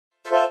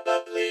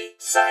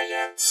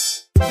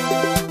Science.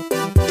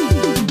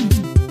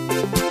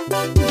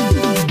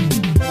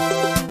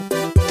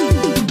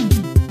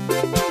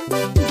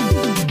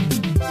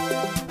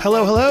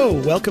 Hello, hello.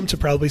 Welcome to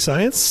Probably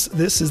Science.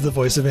 This is the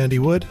voice of Andy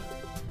Wood.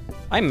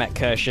 I'm Matt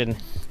Kirshen.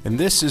 And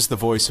this is the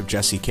voice of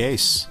Jesse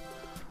Case.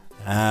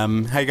 How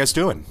you guys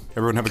doing?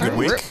 Everyone have a good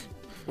week?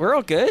 We're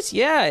all good.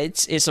 Yeah,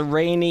 it's a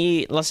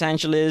rainy Los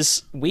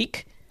Angeles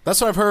week. That's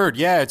what I've heard.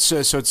 Yeah, it's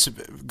so it's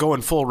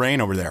going full rain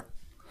over there.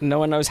 No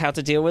one knows how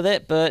to deal with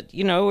it, but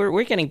you know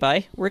we're getting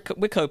by. We're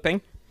coping.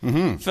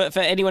 Mm-hmm. For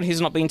anyone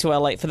who's not been to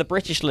LA, for the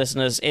British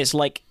listeners, it's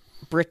like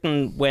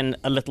Britain when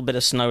a little bit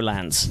of snow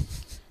lands.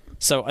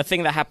 So I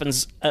think that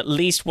happens at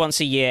least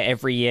once a year,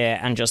 every year,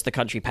 and just the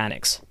country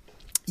panics.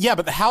 Yeah,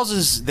 but the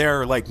houses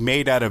they're like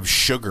made out of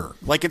sugar.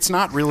 Like it's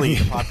not really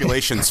the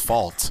population's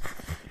fault.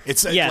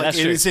 It's that's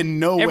it true. is in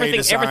no way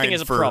designed everything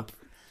is a prop.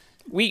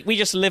 We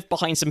just live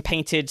behind some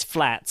painted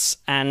flats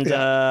and.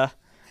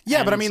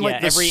 But I mean,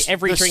 like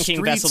every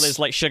drinking vessel is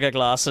like sugar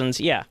glass, and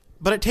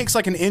But it takes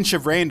like an inch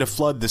of rain to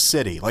flood the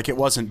city. Like it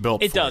wasn't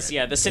built. It does.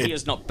 Yeah, the city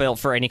is not built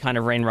for any kind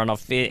of rain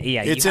runoff.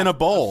 It's in a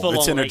bowl.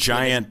 It's in a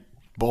giant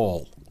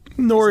bowl.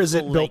 Nor is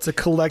it built to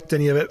collect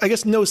any of it. I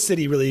guess no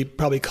city really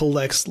probably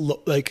collects.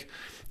 Like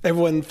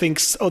everyone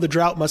thinks, oh, the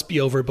drought must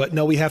be over, but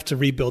no, we have to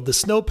rebuild the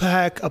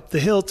snowpack up the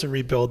hill to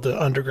rebuild the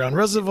underground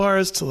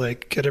reservoirs to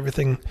like get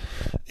everything.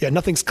 Yeah,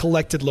 nothing's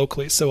collected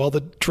locally, so all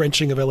the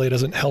drenching of LA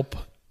doesn't help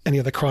any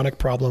of the chronic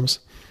problems.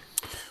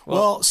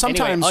 Well,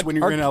 sometimes when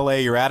you're in LA,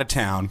 you're out of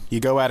town.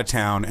 You go out of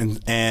town,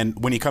 and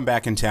when you come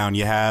back in town,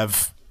 you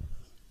have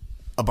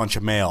a bunch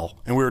of mail.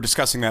 And we were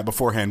discussing that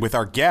beforehand with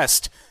our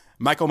guest,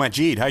 Michael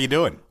Magid. How you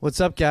doing? What's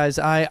up, guys?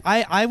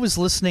 I was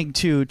listening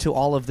to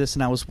all of this,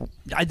 and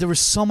there was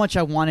so much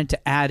I wanted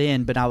to add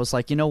in, but I was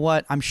like, you know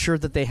what? I'm sure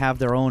that they have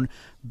their own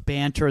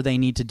banter they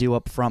need to do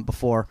up front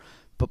before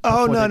they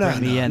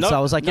bring me in. So I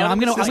was like, I'm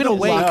gonna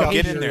wait.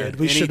 Get in there.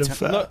 We should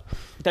have.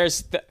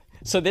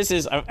 So this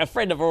is a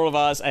friend of all of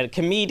ours, a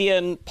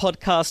comedian,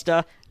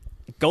 podcaster,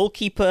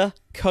 goalkeeper,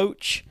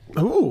 coach.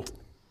 Ooh,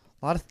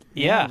 a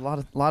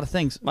lot of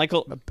things.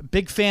 Michael, a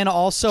big fan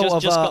also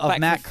of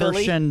Matt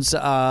Kirshen's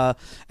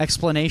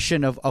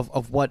explanation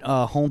of what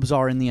homes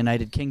are in the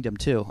United Kingdom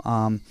too.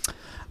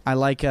 I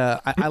like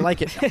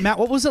it. Matt,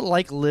 what was it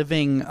like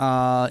living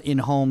in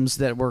homes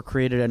that were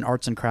created at an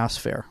arts and crafts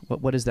fair?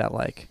 What is that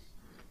like?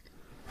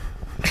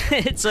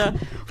 It's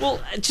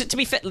to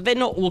be fair, they're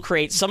not all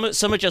created.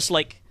 Some are just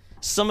like.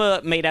 Some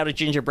are made out of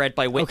gingerbread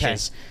by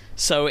witches,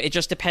 so it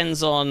just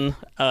depends on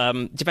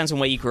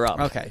where you grew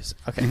up. Okay.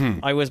 Mm-hmm.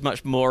 I was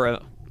much more,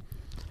 and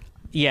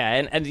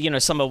you know,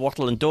 some are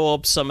wattle and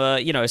daub, some are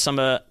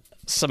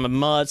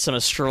mud, some are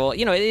straw.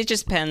 You know, it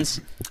just depends.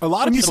 A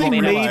lot of people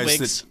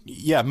realize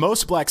that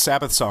most Black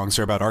Sabbath songs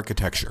are about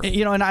architecture.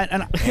 You know, and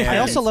I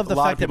also love the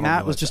fact that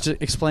Matt was just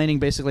explaining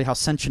basically how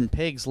sentient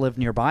pigs live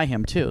nearby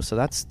him too. So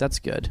that's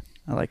good.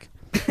 I like.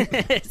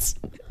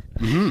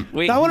 Now,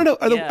 I want to know: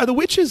 are the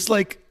witches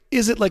like?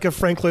 Is it like a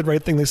Frank Lloyd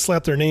Wright thing? They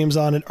slap their names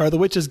on it. Are the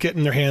witches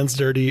getting their hands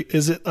dirty?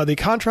 Are they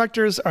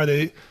contractors? Are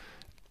they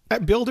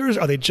builders?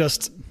 Are they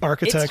just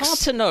architects? It's hard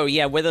to know.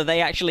 Yeah, whether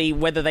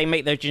they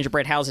make their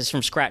gingerbread houses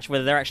from scratch,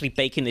 whether they're actually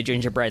baking the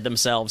gingerbread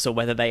themselves, or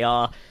whether they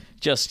are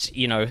just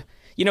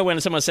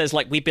when someone says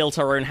like we built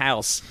our own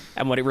house,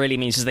 and what it really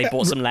means is they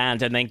bought some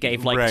land and then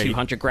gave like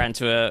 $200,000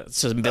 to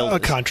some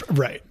builders.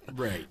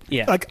 Right.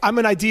 Yeah. Like I'm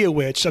an idea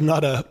witch. I'm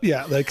not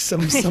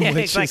some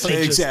witches.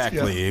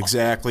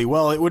 Exactly.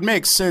 Well, it would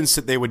make sense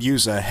that they would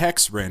use a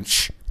hex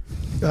wrench.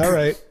 All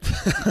right.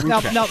 Now,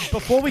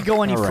 before we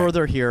go any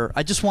further here,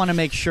 I just want to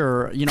make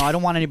sure, I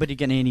don't want anybody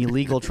getting any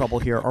legal trouble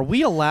here. Are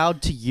we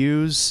allowed to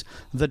use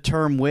the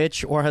term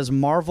witch, or has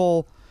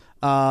Marvel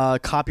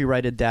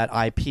copyrighted that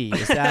IP?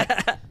 Is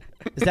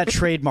that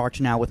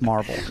trademarked now with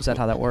Marvel? Is that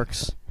how that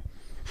works?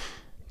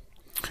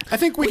 I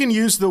think we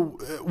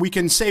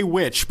can say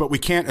witch, but we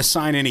can't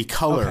assign any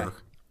color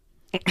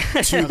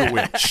to the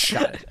witch.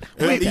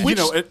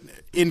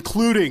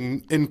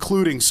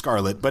 Including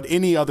Scarlet, but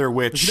any other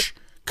witch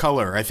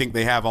color. I think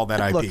they have all that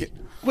IP.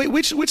 Wait,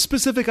 which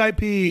specific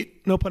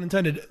IP? No pun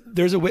intended.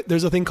 There's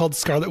a thing called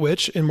Scarlet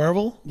Witch in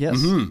Marvel. Yes.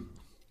 Mm-hmm.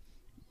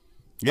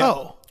 Yeah.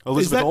 Oh,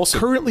 Elizabeth is that Olsen.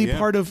 Currently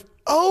part of?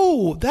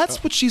 Oh,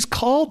 that's what she's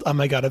called. Oh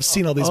my God, I've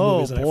seen all these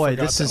movies. Oh boy,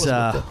 this is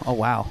oh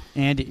wow,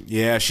 Andy.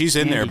 Yeah, she's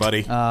in there,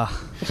 buddy.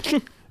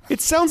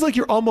 It sounds like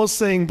you're almost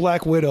saying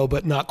Black Widow,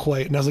 but not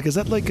quite. And I was like, is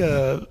that like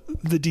the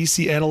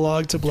DC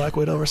analog to Black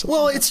Widow or something?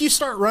 Well, you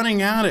start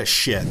running out of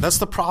shit. That's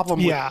the problem.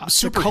 Yeah, with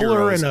superheroes. The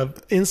color and an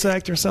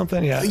insect or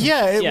something. Yeah.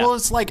 Well,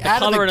 it's like the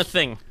color and a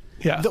thing.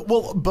 Yeah.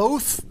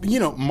 Both,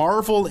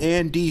 Marvel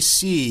and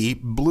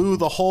DC blew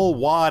the whole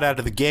wad out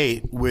of the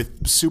gate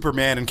with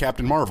Superman and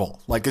Captain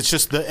Marvel. Like, it's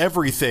just the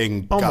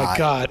everything Oh guy. my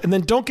God. And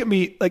then don't get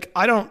me, like,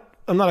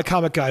 I'm not a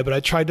comic guy, but I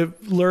tried to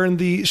learn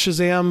the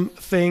Shazam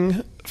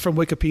thing from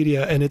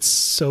Wikipedia, and it's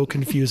so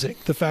confusing.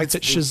 The fact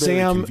that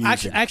Shazam...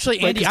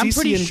 Actually, Andy, I'm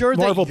pretty sure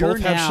that you're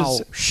now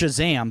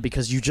Shazam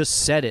because you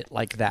just said it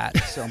like that.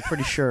 So I'm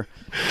pretty sure.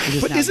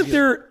 But isn't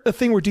there a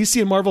thing where DC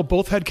and Marvel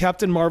both had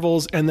Captain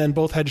Marvels and then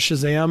both had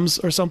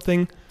Shazams or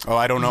something? Oh,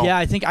 I don't know. Yeah,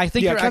 I think.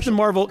 Yeah, Captain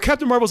Marvel's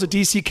a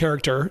DC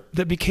character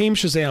that became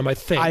Shazam, I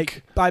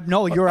think.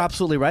 No, you're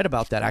absolutely right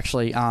about that,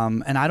 actually.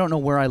 And I don't know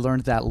where I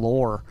learned that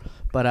lore.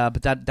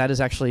 But that is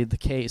actually the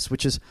case,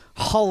 which is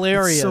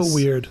hilarious. It's so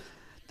weird.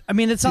 I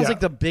mean, it sounds like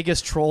the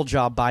biggest troll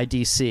job by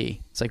DC.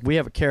 It's like, we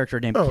have a character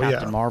named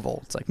Captain Marvel.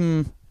 It's like, I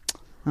don't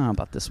know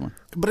about this one.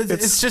 But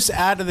it's just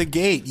out of the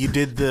gate. You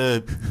did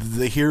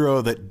the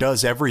hero that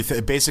does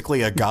everything,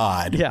 basically a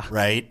god,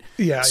 right?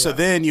 Yeah. So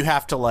then you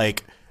have to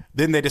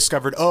then they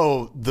discovered,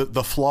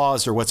 the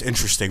flaws are what's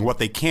interesting. What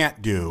they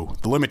can't do,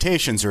 the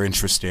limitations are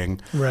interesting.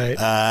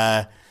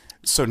 Right.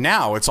 So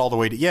now it's all the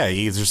way to,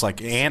 he's just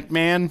like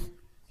Ant-Man.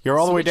 You're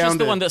all the way down to...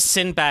 the one that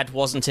Sinbad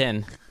wasn't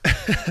in.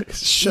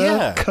 Kazam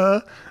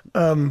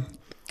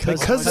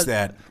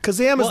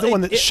is the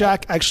one that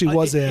Shaq actually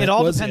was in. It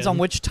all depends on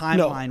which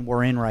timeline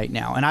we're in right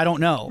now, and I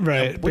don't know.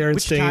 Right. Which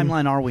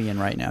timeline are we in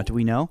right now? Do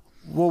we know?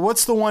 Well,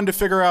 what's the one to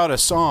figure out a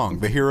song?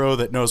 The hero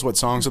that knows what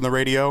songs on the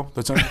radio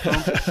that's on your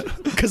phone?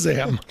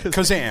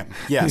 Kazam.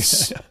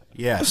 Yes.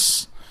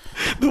 Yes.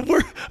 The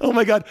word. Oh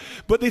my God!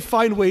 But they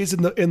find ways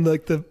in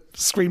the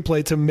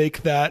screenplay to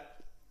make that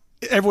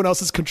everyone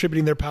else is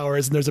contributing their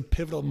powers, and there's a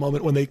pivotal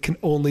moment when they can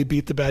only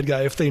beat the bad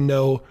guy if they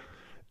know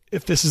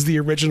if this is the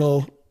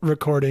original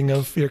recording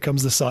of Here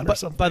Comes the Sun or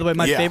something. By the way,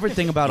 my favorite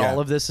thing about all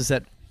of this is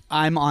that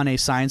I'm on a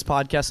science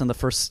podcast, and the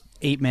first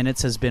 8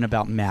 minutes has been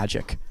about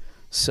magic.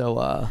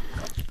 So,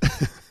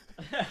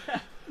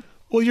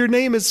 well, your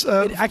name is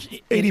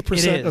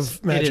 80%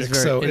 of magic,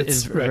 it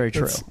is very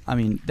true. I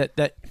mean,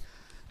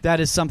 that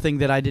is something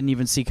that I didn't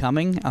even see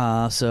coming.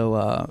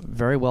 So,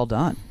 very well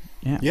done.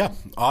 Yeah.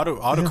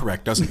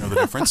 Autocorrect doesn't know the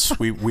difference.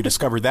 We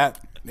discovered that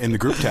in the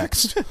group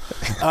text.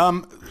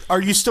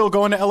 Are you still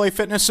going to LA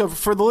Fitness? So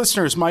for the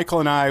listeners, Michael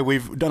and I,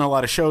 we've done a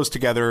lot of shows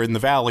together in the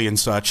Valley and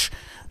such,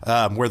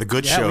 where the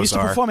good shows are. We used to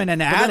perform in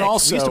an attic. We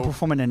used to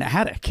perform in an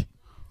attic.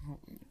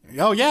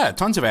 Oh yeah,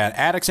 tons of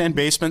attics and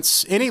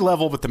basements, any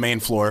level but the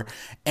main floor.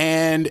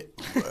 And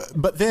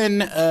but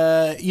then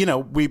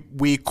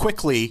we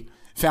quickly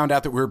found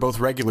out that we were both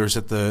regulars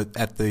at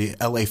the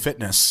LA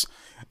Fitness.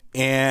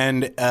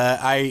 And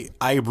I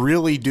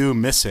really do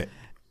miss it.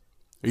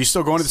 Are you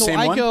still going to the same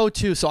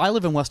one? So I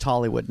live in West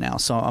Hollywood now.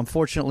 So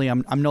unfortunately,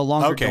 I'm no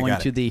longer going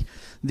to the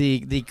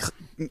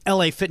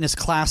LA Fitness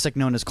Classic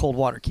known as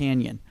Coldwater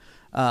Canyon,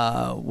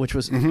 which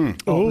was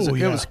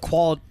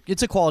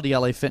it's a quality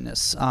LA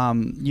Fitness.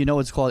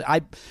 It's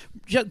quality.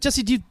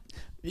 Jesse,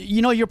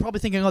 you're probably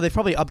thinking, they've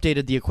probably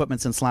updated the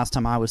equipment since last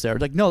time I was there.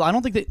 Like, no, I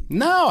don't think they...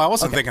 No, I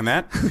wasn't thinking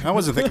that. I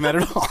wasn't thinking that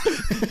at all.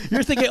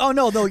 You're thinking,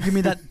 no, you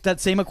mean that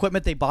same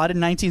equipment they bought in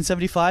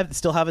 1975? They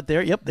still have it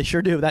there? Yep, they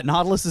sure do. That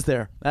Nautilus is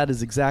there. That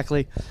is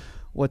exactly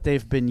what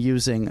they've been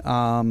using.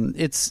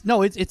 It's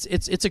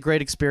a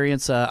great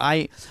experience.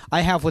 I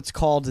have what's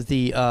called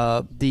the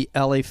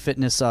LA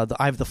Fitness. I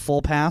have the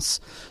full pass,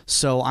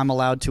 so I'm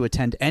allowed to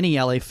attend any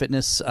LA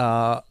Fitness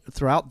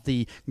throughout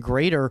the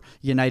greater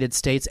United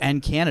States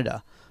and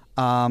Canada.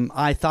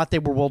 I thought they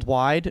were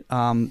worldwide.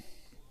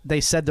 They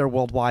said they're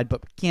worldwide,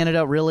 but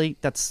Canada, really?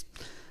 That's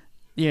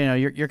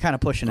you're kind of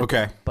pushing it.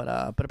 Okay. But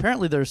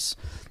apparently there's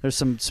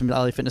some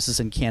LA Fitnesses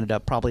in Canada,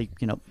 probably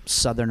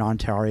southern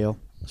Ontario.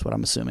 That's what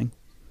I'm assuming.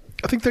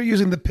 I think they're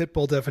using the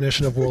Pitbull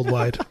definition of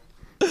worldwide.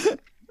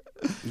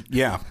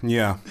 Yeah.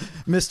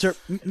 Mr.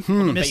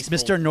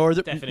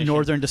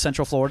 Northern to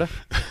Central Florida.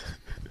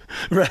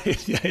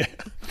 Right. Yeah.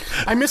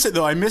 I miss it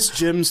though. I miss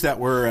gyms that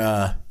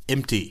were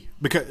empty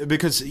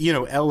because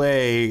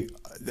LA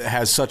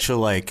has such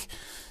a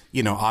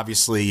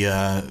obviously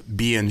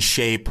be in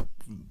shape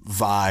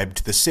vibe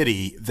to the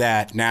city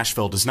that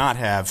Nashville does not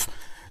have.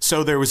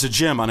 So there was a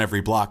gym on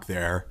every block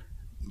there.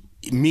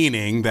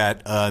 Meaning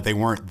that they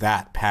weren't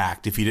that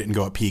packed if you didn't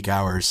go at peak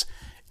hours,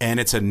 and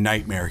it's a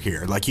nightmare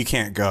here. Like you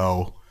can't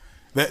go,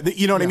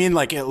 you know what I mean?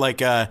 Like in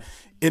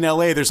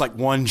LA, there's like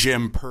one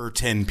gym per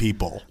 10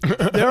 people.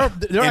 There are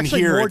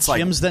actually more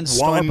gyms than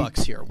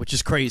Starbucks here, which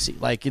is crazy.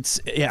 Like it's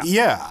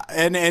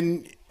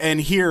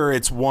and here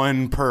it's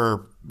one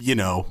per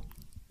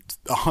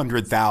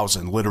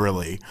 100,000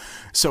 literally.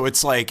 So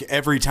it's like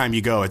every time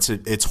you go,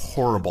 it's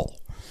horrible.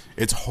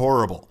 It's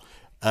horrible.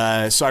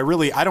 So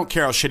I don't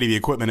care how shitty the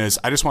equipment is.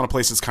 I just want a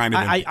place that's kind of.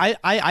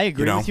 I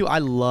agree with you. I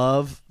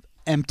love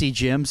empty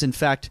gyms. In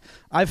fact,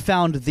 I've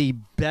found the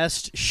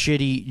best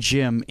shitty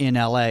gym in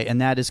LA,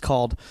 and that is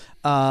called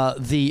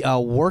the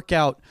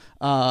workout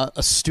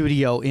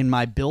studio in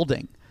my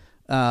building,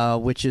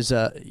 which is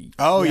sure.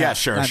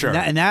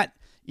 And that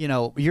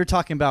you're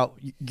talking about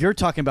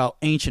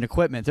ancient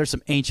equipment. There's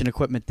some ancient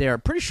equipment there.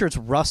 Pretty sure it's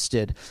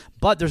rusted,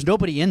 but there's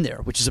nobody in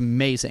there, which is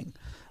amazing.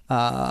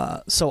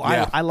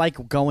 I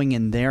like going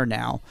in there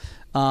now,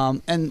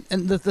 and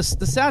the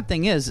sad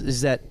thing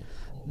is that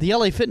the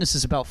LA Fitness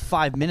is about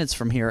 5 minutes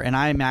from here, and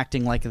I'm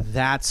acting like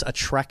that's a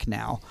trek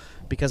now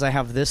because I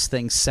have this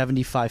thing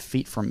 75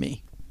 feet from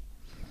me.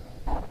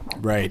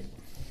 Right.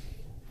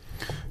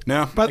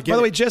 No. By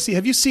the way, Jesse,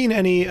 have you seen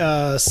any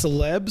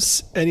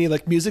celebs, any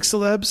like music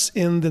celebs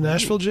in the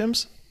Nashville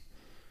gyms?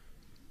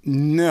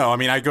 No, I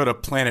mean, I go to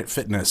Planet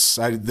Fitness.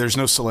 There's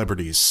no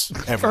celebrities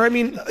ever. Or I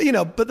mean,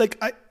 but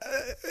like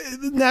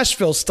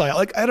Nashville style.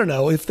 Like I don't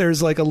know if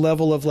there's like a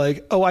level of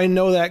like, oh, I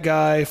know that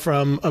guy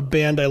from a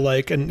band I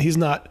like, and he's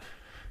not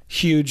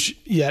huge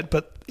yet,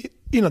 but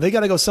they got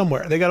to go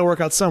somewhere. They got to work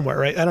out somewhere,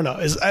 right? I don't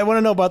know. I want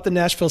to know about the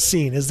Nashville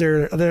scene. Are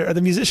the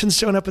musicians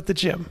showing up at the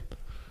gym?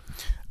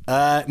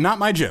 Not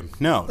my gym.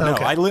 No.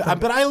 Okay.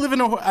 But I live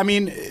in a. I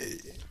mean.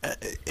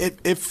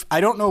 If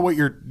I don't know what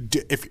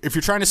if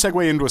you're trying to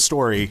segue into a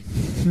story,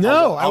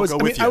 no, I was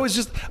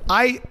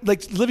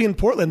like living in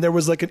Portland. There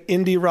was like an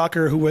indie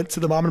rocker who went to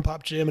the mom and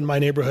pop gym in my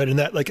neighborhood, and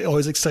that like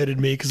always excited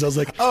me because I was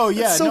like, oh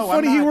yeah, it's so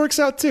funny he works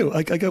out too.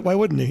 Like why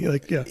wouldn't he?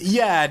 Like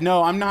yeah,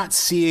 no, I'm not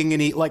seeing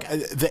any like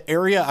the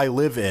area I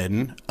live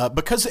in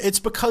because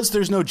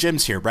there's no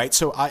gyms here, right?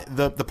 So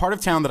the part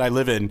of town that I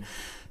live in.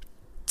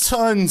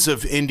 Tons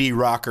of indie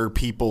rocker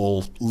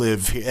people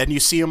live here, and you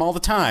see them all the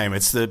time.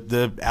 It's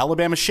the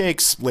Alabama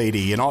Shakes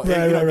lady, and all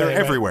they're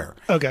everywhere.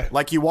 Okay,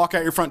 like you walk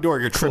out your front door,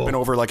 you're tripping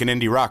over like an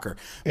indie rocker.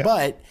 Yeah.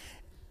 But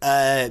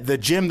the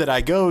gym that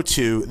I go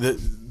to,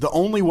 the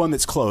only one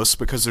that's close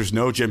because there's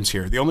no gyms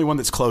here. The only one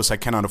that's close I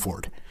cannot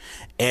afford,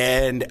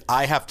 and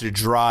I have to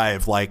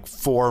drive like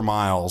 4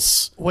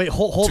 miles. Wait,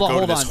 hold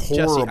on, Jesse.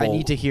 I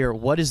need to hear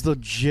what is the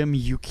gym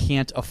you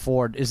can't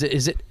afford? Is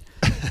it?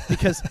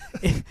 Because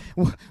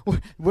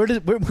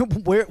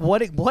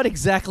what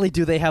exactly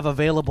do they have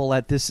available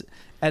at this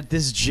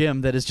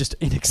gym that is just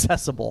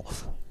inaccessible?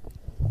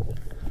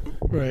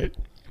 Right.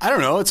 I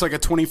don't know. It's like a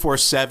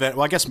 24/7.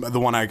 Well, I guess the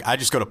one I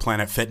just go to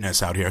Planet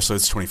Fitness out here, so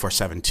it's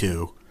 24/7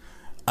 too.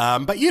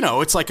 But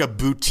it's like a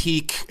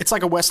boutique. It's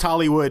like a West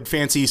Hollywood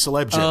fancy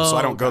celeb gym, so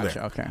I don't go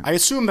there. Okay. I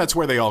assume that's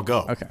where they all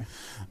go. Okay.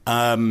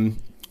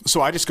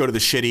 So I just go to the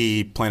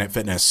shitty Planet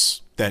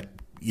Fitness that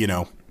you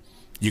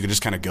can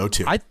just kind of go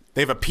to. They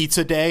have a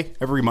pizza day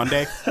every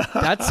Monday.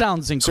 That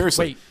sounds incredible.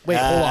 Seriously. Wait,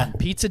 hold on.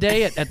 Pizza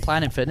day at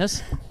Planet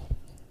Fitness?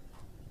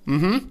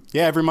 Mm-hmm.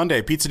 Yeah, every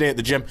Monday, pizza day at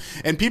the gym.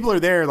 And people are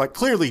there like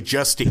clearly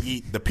just to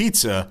eat the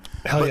pizza.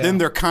 Then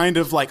they're kind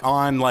of like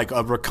on like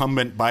a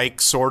recumbent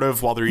bike sort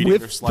of while they're eating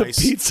their slice.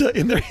 The pizza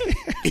in their hand.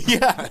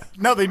 Yeah.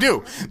 No, they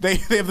do. They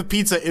have the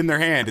pizza in their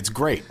hand. It's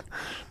great.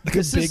 Like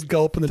this a big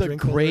gulp in the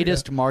drink. The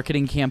greatest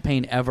marketing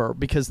campaign ever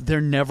because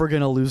they're never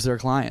going to lose their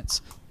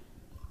clients.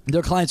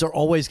 Their clients are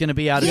always going to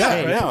be out of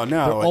shape. No.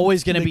 They're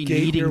always going to be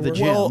needing the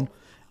gym. Well,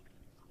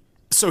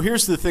 so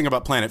here's the thing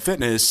about Planet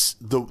Fitness.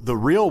 The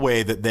real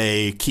way that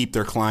they keep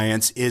their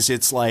clients is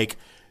it's like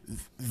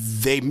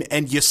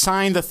and you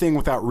sign the thing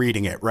without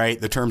reading it, right?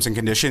 The terms and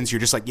conditions. You're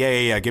just like,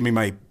 yeah, give me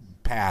my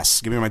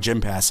pass. Give me my gym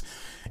pass.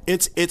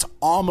 It's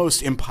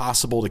almost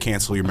impossible to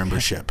cancel your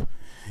membership.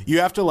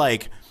 You have to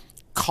like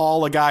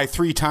call a guy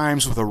 3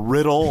 times with a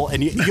riddle,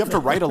 and you have to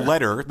write a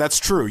letter. That's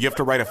true. You have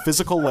to write a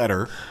physical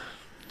letter.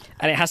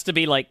 And it has to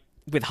be like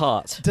with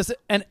heart. Does it?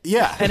 And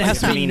yeah, and it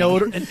has to be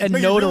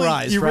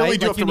notarized. You really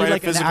do have to write a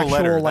physical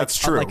letter. Like, that's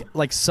true.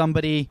 Like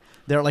somebody,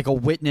 they're like a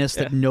witness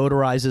that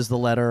notarizes the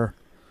letter,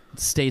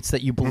 states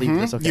that you believe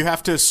this. Okay. You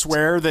have to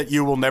swear that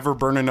you will never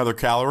burn another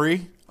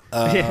calorie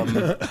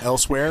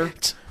elsewhere.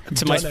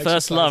 To my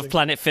first love,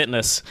 Planet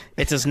Fitness.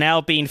 It has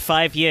now been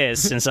 5 years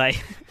since I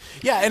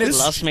and it's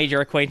last made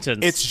your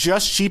acquaintance. It's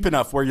just cheap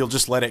enough where you'll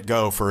just let it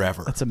go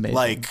forever. That's amazing.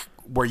 Like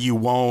where you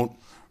won't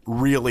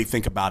really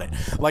think about it.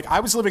 Like I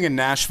was living in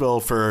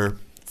Nashville for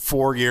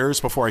 4 years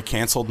before I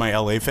canceled my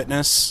LA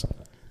Fitness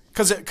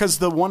because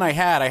the one I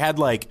had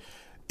like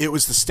it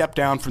was the step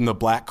down from the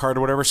black card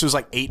or whatever, so it was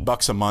like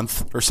 $8 a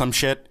month or some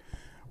shit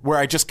where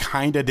I just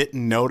kind of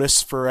didn't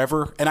notice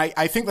forever, and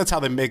I think that's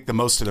how they make the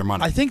most of their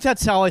money. I think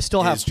that's how I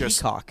still have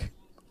Peacock.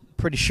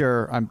 Pretty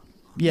sure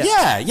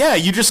yeah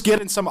you just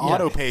get in some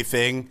auto pay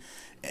thing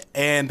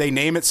and they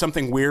name it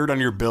something weird on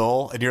your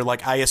bill and you're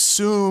like, I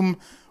assume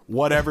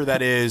whatever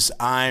that is,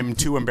 I'm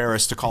too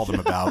embarrassed to call them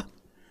about.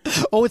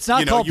 Oh, it's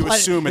not called. You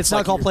assume it's not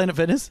like called Planet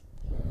Fitness.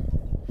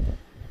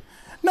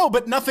 No,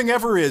 but nothing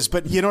ever is.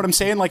 But you know what I'm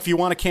saying? Like if you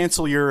want to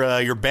cancel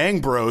your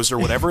Bang Bros or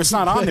whatever, it's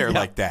not on there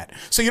like that.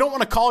 So you don't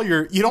want to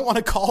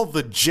call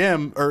the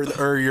gym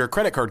or your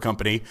credit card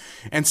company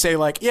and say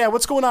like, yeah,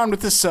 what's going on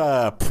with this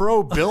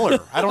pro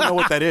biller? I don't know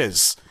what that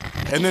is.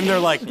 And then they're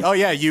like, oh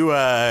yeah, you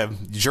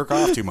jerk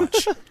off too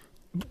much.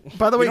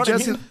 By the way,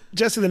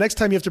 Jesse, the next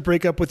time you have to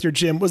break up with your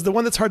gym, was the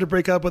one that's hard to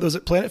break up with, was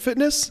it Planet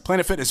Fitness?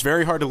 Planet Fitness,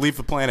 very hard to leave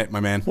the planet, my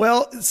man.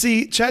 Well,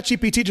 see,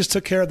 ChatGPT just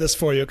took care of this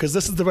for you because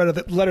this is the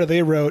letter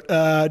they wrote.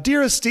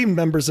 Dear esteemed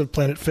members of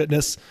Planet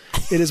Fitness,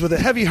 it is with a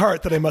heavy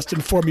heart that I must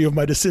inform you of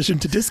my decision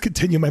to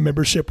discontinue my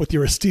membership with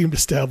your esteemed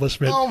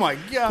establishment. Oh my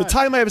God. The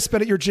time I have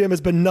spent at your gym has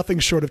been nothing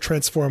short of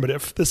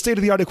transformative. The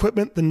state-of-the-art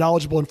equipment, the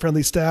knowledgeable and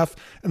friendly staff,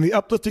 and the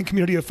uplifting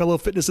community of fellow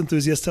fitness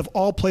enthusiasts have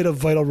all played a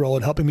vital role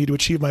in helping me to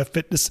achieve my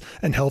fitness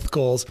and health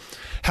goals.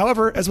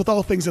 However, as with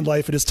all things in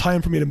life, it is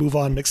time for me to move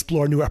on and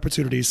explore new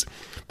opportunities.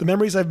 The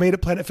memories I've made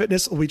at Planet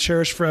Fitness will be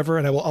cherished forever,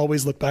 and I will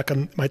always look back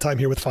on my time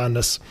here with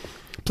fondness.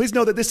 Please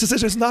know that this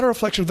decision is not a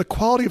reflection of the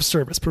quality of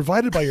service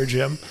provided by your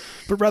gym,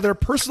 but rather a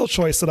personal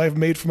choice that I have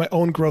made for my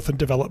own growth and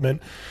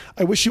development.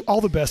 I wish you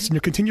all the best in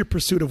your continued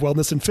pursuit of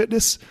wellness and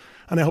fitness,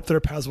 and I hope that our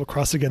paths will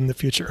cross again in the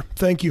future.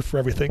 Thank you for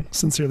everything.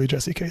 Sincerely,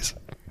 Jesse Case.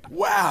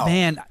 Wow,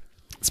 Man,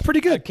 it's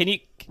pretty good. You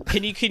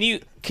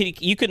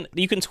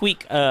can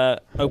tweak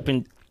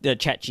open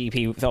chat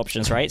GP with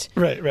options, right?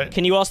 Right.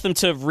 Can you ask them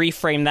to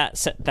reframe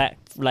that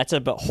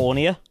letter but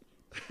hornier?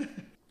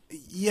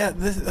 Yeah,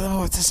 this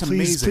is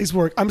amazing. Please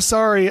work. I'm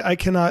sorry, I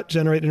cannot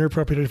generate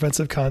inappropriate or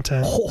offensive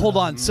content. Hold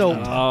on.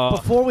 So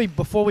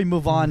before we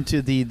move on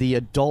to the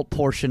adult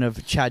portion of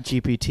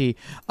ChatGPT,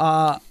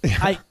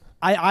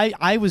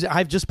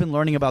 I've just been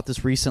learning about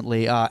this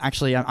recently.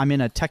 Actually, I'm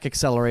in a tech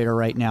accelerator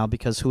right now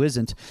because who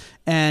isn't?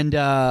 And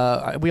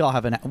we all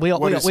have an we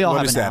all What have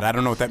is an that? app. I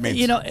don't know what that means.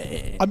 You know,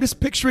 I'm just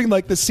picturing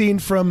like the scene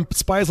from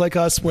Spies Like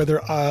Us where they're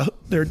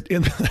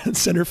in the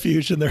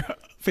centrifuge and their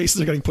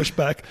faces are getting pushed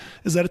back.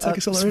 Is that a tech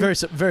accelerator?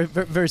 It's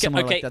very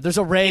similar like that. There's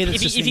a ray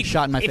that's just being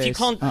shot in my face. You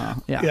can't,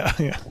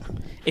 yeah.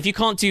 If you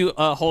can't do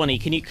horny,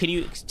 can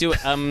you do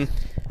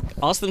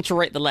ask them to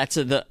write the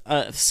letter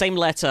that same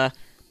letter,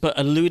 but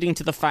alluding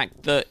to the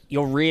fact that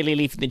you're really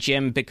leaving the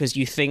gym because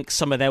you think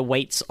some of their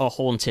weights are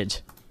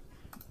haunted.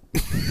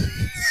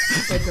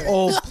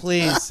 Oh,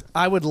 please.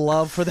 I would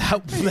love for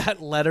that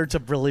letter to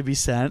really be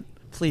sent.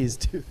 Please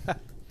do that.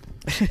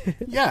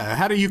 Yeah,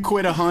 how do you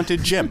quit a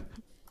haunted gym?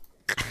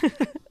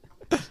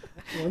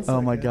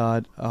 Oh my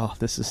God! Oh,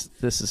 this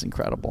is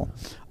incredible.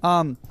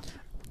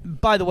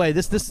 By the way,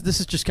 this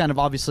is just kind of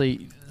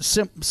obviously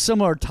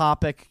similar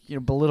topic,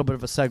 but a little bit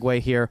of a segue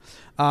here,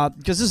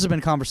 because this has been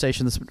a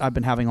conversation that I've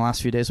been having the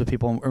last few days with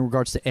people in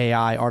regards to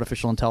AI,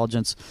 artificial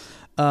intelligence.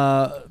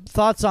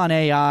 Thoughts on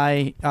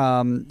AI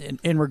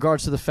in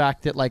regards to the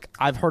fact that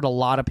I've heard a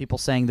lot of people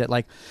saying that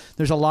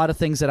there's a lot of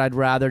things that I'd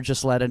rather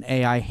just let an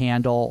AI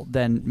handle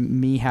than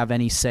me have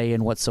any say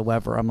in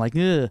whatsoever. I'm like,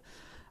 ugh.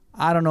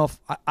 I don't know if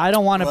I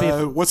don't want to be.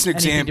 What's an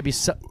example?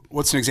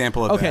 What's an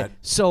example of that? Okay,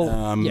 so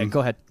yeah,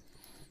 go ahead.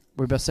 What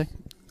were you about to say?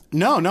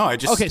 No, I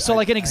just okay. So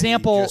an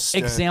example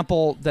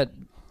that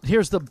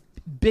here's the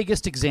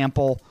biggest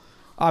example.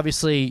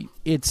 Obviously,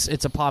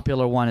 it's a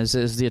popular one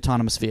is the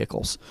autonomous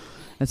vehicles,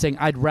 and saying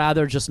I'd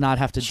rather just not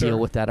have to deal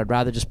with that. I'd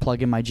rather just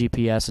plug in my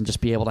GPS and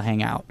just be able to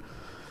hang out.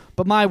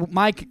 But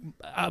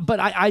but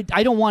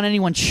I don't want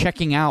anyone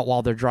checking out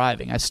while they're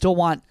driving. I still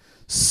want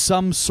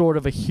some sort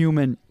of a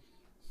human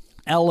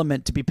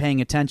element to be paying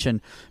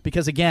attention,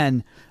 because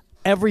again,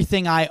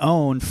 everything I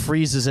own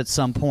freezes at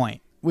some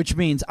point, which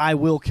means I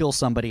will kill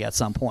somebody at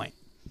some point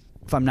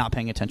if I'm not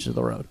paying attention to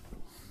the road.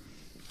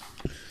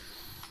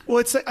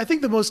 Well, I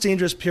think the most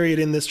dangerous period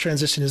in this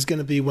transition is going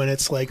to be when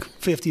it's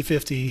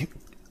 50-50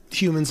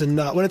 humans and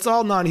not. When it's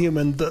all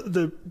non-human,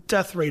 the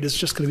death rate is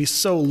just going to be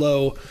so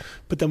low.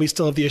 But then we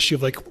still have the issue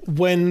of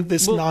when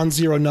this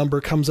non-zero number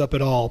comes up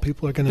at all,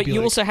 people are going to be. But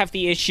you also have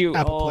the issue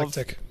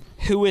apoplectic. Of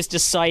who is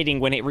deciding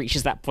when it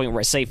reaches that point where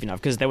it's safe enough?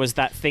 Because there was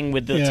that thing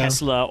with the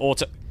Tesla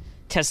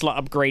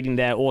upgrading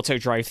their auto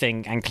drive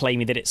thing and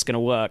claiming that it's going to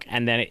work,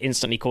 and then it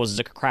instantly causes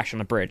a crash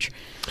on a bridge.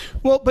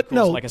 Well, but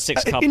no, like a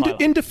 6-car pileup.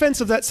 In defense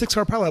of that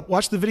 6-car pileup,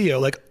 watch the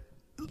video.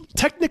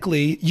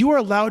 Technically, you are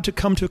allowed to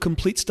come to a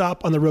complete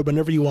stop on the road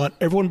whenever you want.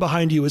 Everyone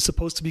behind you is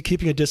supposed to be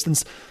keeping a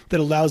distance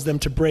that allows them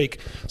to brake.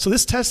 So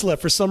this Tesla,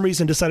 for some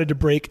reason, decided to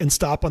brake and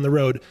stop on the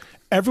road.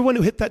 Everyone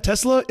who hit that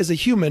Tesla is a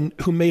human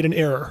who made an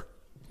error.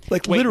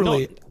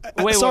 Literally.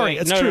 Sorry,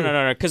 it's true.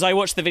 No. Because I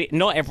watched the video.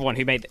 Not everyone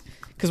who made it.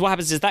 Because what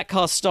happens is that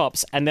car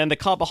stops, and then the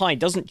car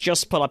behind doesn't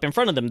just pull up in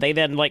front of them. They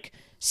then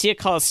see a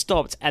car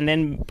stopped, and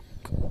then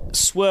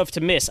swerve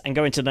to miss and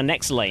go into the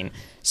next lane.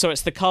 So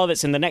it's the car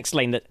that's in the next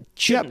lane that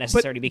shouldn't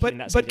necessarily be keeping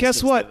that same But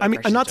guess what? I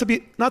mean, not to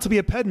be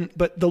a pedant,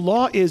 but the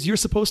law is you're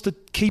supposed to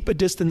keep a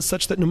distance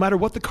such that no matter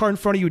what the car in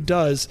front of you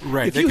does,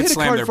 if you hit a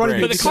car in front of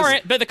you,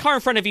 but the car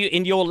in front of you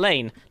in your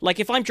lane,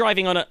 if I'm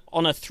driving on a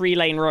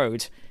 3-lane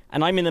road,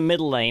 and I'm in the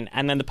middle lane,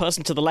 and then the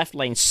person to the left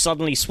lane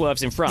suddenly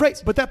swerves in front.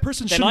 Right, but that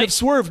person shouldn't have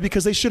swerved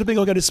because they should have been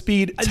going at a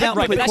speed.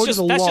 Right, but that's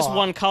just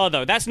one car,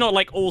 though. That's not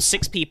all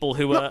 6 people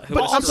who are.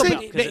 But I'm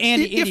saying,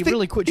 Andy,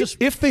 really quick,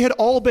 if they had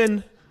all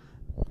been.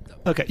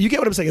 Okay, you get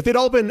what I'm saying. If they'd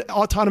all been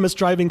autonomous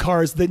driving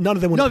cars, none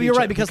of them would. No, you're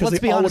right, because let's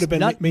be honest.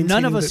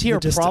 None of us here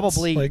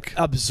probably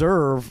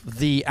observe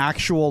the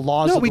actual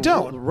laws. No, of we the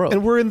don't, road.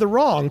 and we're in the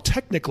wrong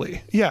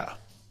technically. Yeah.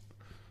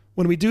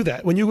 When we do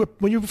that, when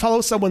you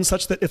follow someone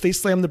such that if they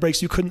slam the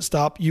brakes you couldn't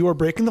stop, you are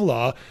breaking the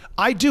law.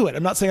 I do it.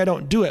 I'm not saying I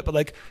don't do it,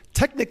 but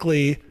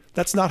technically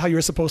that's not how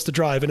you're supposed to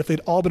drive. And if they'd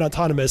all been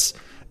autonomous,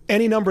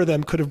 any number of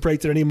them could have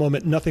braked at any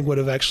moment. Nothing would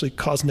have actually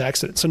caused an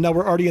accident. So now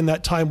we're already in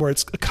that time where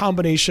it's a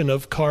combination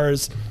of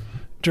cars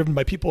driven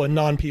by people and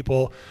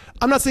non-people.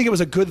 I'm not saying it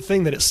was a good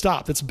thing that it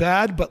stopped. It's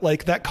bad, but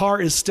like that car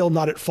is still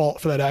not at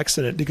fault for that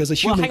accident because a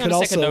human could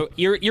also. Though.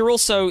 You're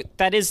also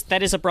that is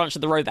a branch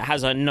of the road that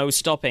has a no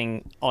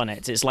stopping on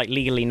it. It's like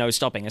legally no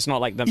stopping. It's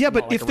not like the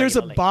but like if there's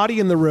a body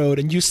in the road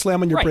and you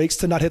slam on your brakes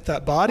to not hit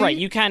that body, right?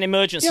 You can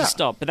emergency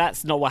stop, but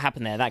that's not what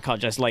happened there. That car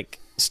just like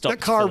stopped.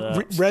 That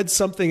car read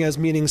something as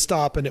meaning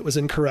stop, and it was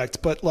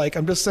incorrect. But like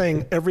I'm just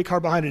saying, every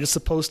car behind it is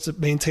supposed to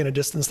maintain a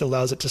distance that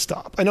allows it to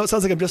stop. I know it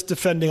sounds like I'm just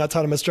defending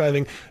autonomous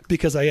driving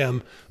because I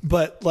am,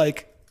 but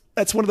like.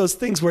 That's one of those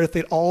things where if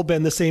they'd all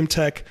been the same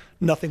tech,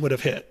 nothing would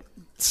have hit.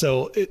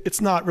 So it's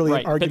not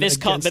really an argument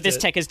but this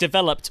tech is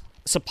developed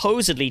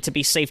supposedly to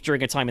be safe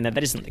during a time, and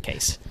that isn't the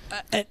case.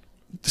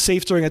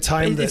 Safe during a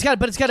time. It's got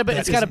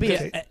to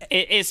be.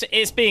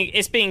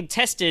 It's being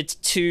tested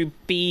to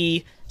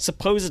be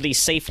supposedly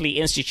safely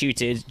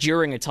instituted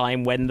during a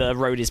time when the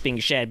road is being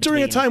shared.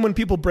 During a time when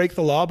people break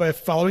the law by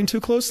following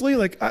too closely,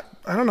 like I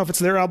don't know if it's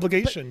their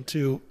obligation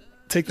to.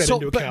 Take that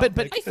into account.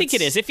 But I think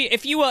it is.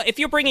 If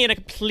you're bringing in a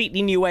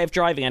completely new way of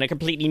driving and a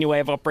completely new way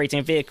of operating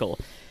a vehicle,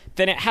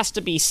 then it has to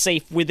be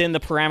safe within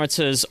the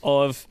parameters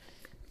of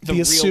the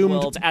real assumed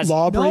world as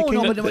law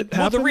breaking.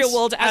 The real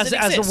world as it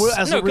exists.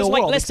 As a real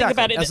world, let's think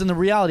about it as in the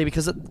reality,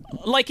 because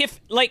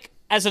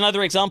as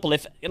another example,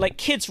 if like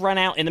kids run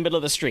out in the middle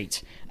of the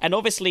street, and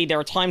obviously there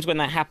are times when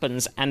that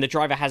happens, and the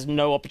driver has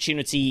no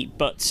opportunity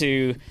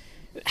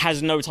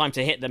has no time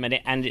to hit them,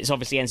 and it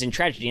obviously ends in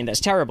tragedy, and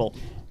that's terrible.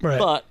 Right.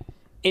 But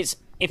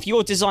if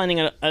you're designing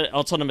an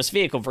autonomous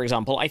vehicle, for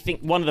example, I think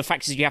one of the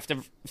factors you have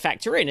to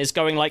factor in is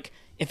going like,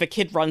 if a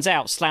kid runs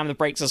out, slam the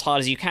brakes as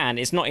hard as you can.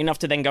 It's not enough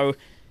to then go,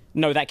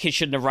 no, that kid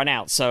shouldn't have run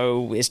out,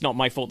 so it's not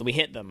my fault that we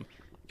hit them.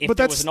 But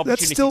that's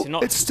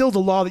still the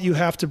law that you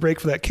have to break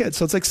for that kid.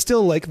 So it's like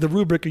still like the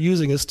rubric you're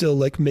using is still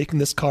like making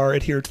this car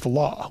adhere to the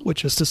law,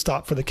 which is to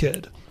stop for the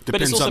kid.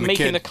 But it's also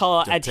making the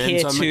car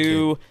adhere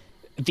to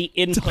the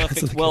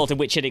imperfect world in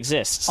which it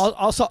exists.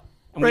 Also.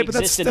 Right, but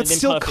that's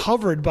still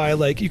covered by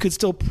like you could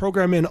still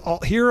program in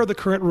here are the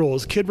current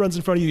rules. Kid runs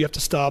in front of you, you have to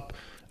stop.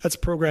 That's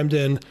programmed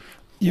in.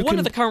 One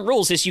of the current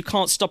rules is you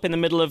can't stop in the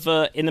middle of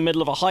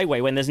a highway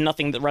when there's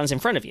nothing that runs in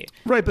front of you.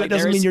 Right, but that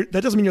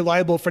doesn't mean you're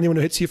liable for anyone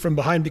who hits you from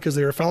behind because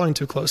they were following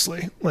too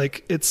closely.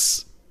 Like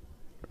it's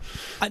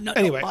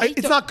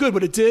it's not good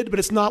what it did, but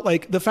it's not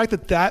like the fact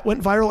that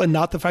went viral and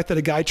not the fact that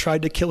a guy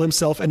tried to kill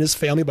himself and his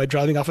family by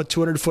driving off a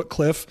 200-foot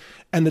cliff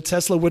and the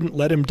Tesla wouldn't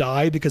let him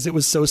die because it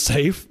was so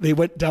safe. They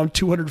went down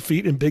 200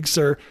 feet in Big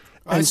Sur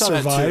and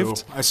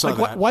survived. I saw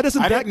that. Why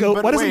doesn't that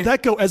go? Why doesn't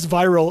that go as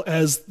viral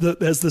as the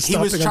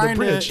stopping on the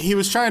bridge? He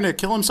was trying to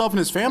kill himself and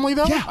his family,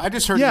 though. Yeah, I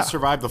just heard he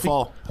survived the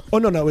fall. Oh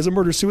no, it was a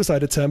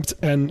murder-suicide attempt,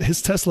 and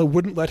his Tesla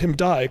wouldn't let him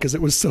die because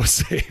it was so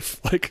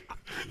safe. Like.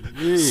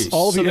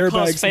 All the airbags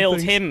cars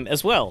failed him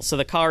as well, so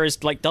the car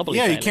is like doubly.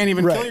 Yeah, you can't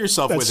even kill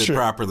yourself with it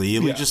properly.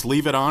 You just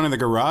leave it on in the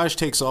garage.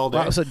 Takes all day.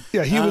 Wow, so,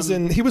 he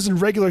was in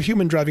regular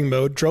human driving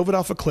mode. Drove it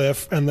off a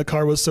cliff, and the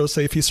car was so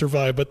safe he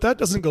survived. But that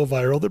doesn't go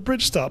viral. The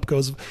bridge stop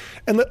goes,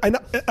 and I know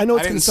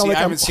it's going to sound like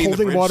I'm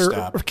holding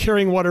water or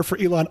carrying water for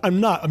Elon. I'm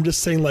not. I'm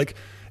just saying like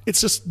it's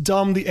just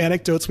dumb the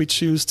anecdotes we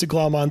choose to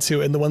glom onto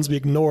and the ones we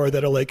ignore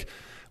that are like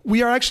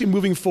we are actually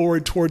moving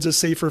forward towards a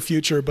safer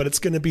future, but it's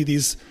going to be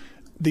these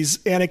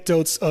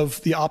anecdotes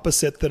of the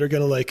opposite that are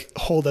going to like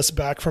hold us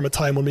back from a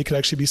time when we could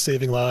actually be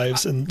saving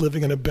lives and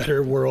living in a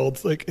better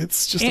world. Like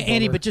it's just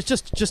Andy, but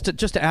just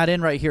to add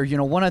in right here,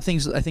 one of the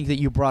things I think that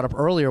you brought up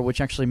earlier, which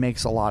actually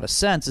makes a lot of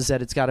sense, is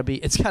that it's got to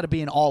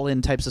be an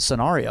all-in types of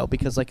scenario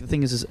because like the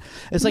thing is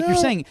it's like you're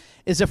saying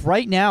is if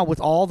right now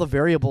with all the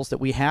variables that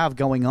we have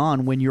going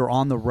on when you're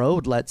on the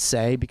road, let's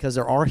say, because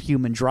there are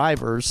human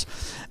drivers,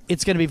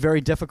 it's going to be very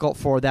difficult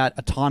for that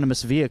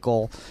autonomous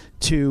vehicle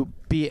to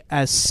be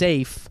as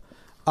safe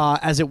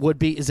as it would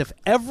be is if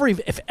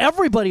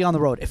everybody on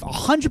the road, if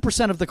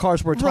 100% of the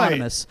cars were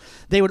autonomous,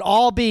 they would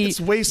all be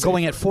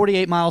going at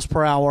 48 miles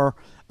per hour,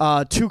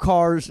 at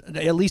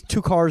least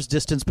two cars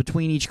distance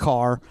between each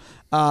car,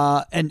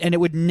 and it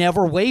would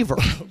never waver.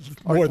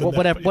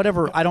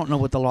 Whatever. I don't know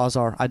what the laws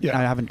are. I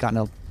haven't gotten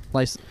a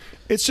license.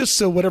 It's just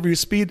so whatever you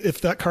speed,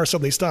 if that car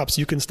suddenly stops,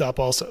 you can stop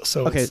also.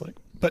 So okay. It's like,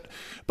 but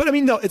I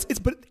mean, no,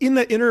 but in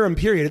the interim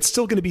period, it's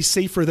still going to be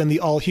safer than the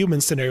all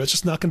human scenario. It's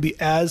just not going to be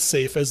as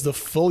safe as the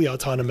fully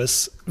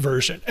autonomous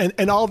version.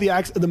 And all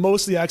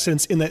most of the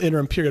accidents in that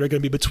interim period are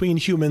going to be between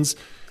humans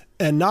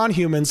and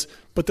non-humans,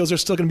 but those are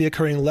still going to be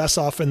occurring less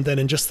often than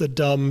in just the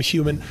dumb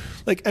human.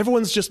 Like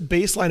everyone's just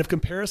baseline of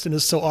comparison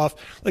is so off.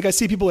 Like I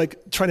see people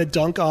like trying to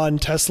dunk on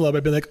Tesla by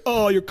being like,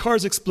 oh, your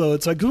cars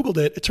explode. So I Googled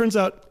it. It turns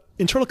out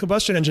internal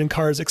combustion engine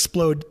cars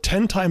explode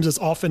 10 times as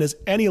often as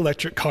any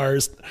electric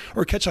cars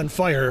or catch on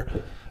fire.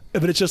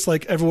 But it's just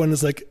like everyone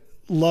is like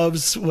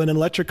loves when an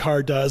electric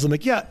car does. I'm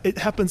like, yeah, it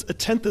happens a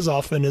tenth as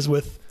often as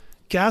with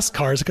gas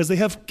cars because they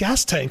have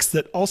gas tanks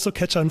that also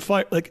catch on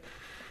fire. Like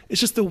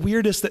it's just the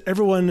weirdest that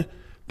everyone,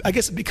 I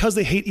guess because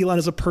they hate Elon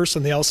as a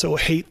person, they also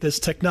hate this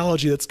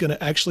technology that's going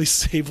to actually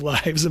save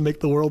lives and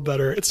make the world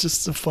better. It's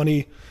just a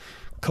funny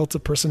cult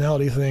of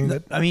personality thing.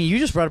 That I mean, you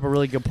just brought up a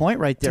really good point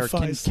right there.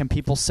 Defies. Can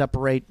people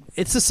separate?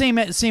 It's the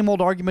same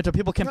old argument of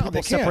people. Can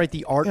people separate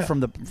the art from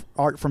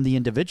the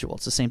individual?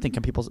 It's the same thing.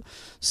 Can people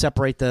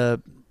separate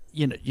the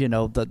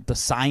the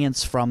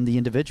science from the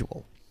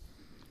individual?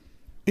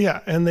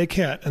 Yeah, and they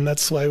can't, and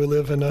that's why we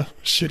live in a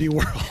shitty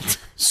world.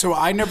 So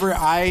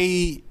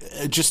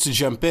just to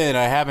jump in,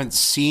 I haven't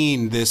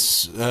seen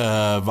this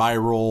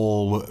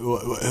viral.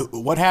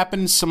 What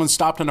happened? Someone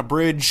stopped on a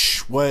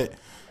bridge. What?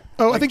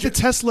 Oh, I think the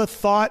Tesla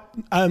thought.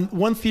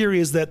 One theory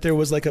is that there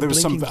was like a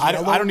blinking.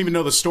 I don't even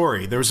know the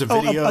story. There was a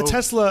video. A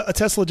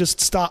Tesla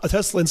just stopped. A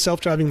Tesla in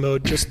self-driving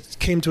mode just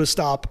came to a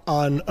stop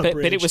on a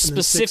bridge. But it was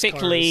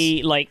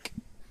specifically like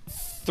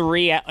 2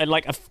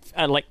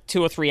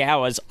 or 3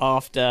 hours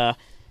after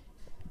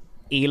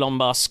Elon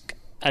Musk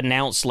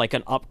announced like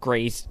an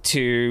upgrade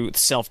to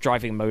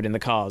self-driving mode in the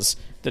cars,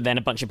 that then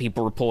a bunch of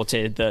people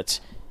reported that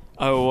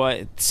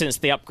since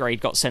the upgrade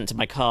got sent to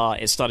my car,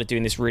 it started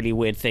doing this really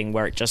weird thing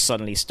where it just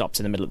suddenly stopped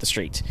in the middle of the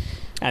street,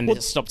 and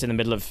it stopped in the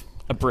middle of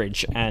a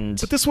bridge.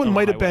 But this one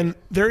might have been,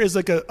 there is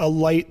like a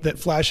light that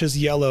flashes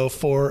yellow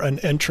for an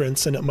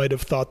entrance, and it might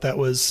have thought that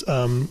was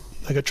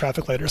like a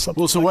traffic light or something.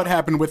 Well, so what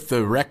happened with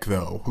the wreck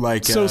though?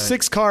 So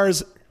 6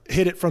 cars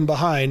hit it from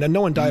behind, and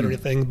no one died or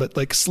anything, but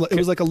like it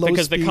was like a low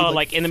because speed, the car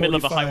like in the middle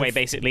of the 45. highway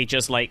basically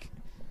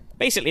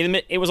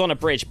it was on a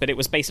bridge, but it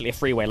was basically a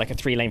freeway, like a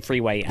 3-lane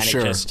freeway, and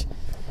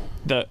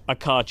a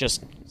car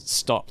just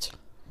stopped.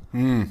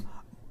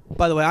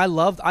 By the way, I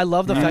love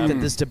the fact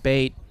that this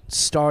debate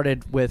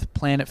started with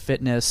Planet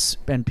Fitness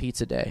and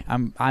Pizza Day.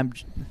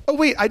 Oh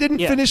wait, I didn't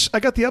finish. I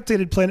got the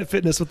updated Planet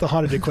Fitness with the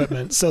haunted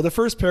equipment. So the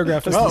first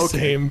paragraph is the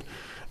same.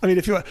 I mean,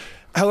 if you want.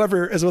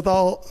 However, as with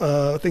all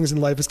things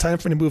in life, it's time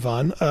for me to move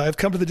on. I've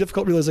come to the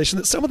difficult realization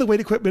that some of the weight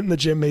equipment in the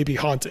gym may be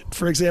haunted.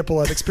 For example,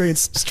 I've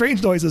experienced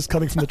strange noises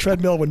coming from the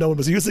treadmill when no one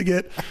was using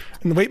it,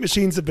 and the weight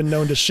machines have been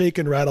known to shake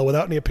and rattle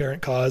without any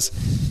apparent cause.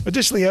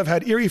 Additionally, I've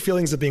had eerie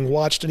feelings of being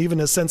watched and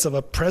even a sense of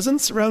a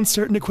presence around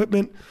certain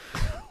equipment.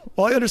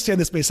 While I understand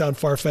this may sound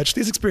far-fetched,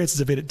 these experiences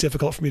have made it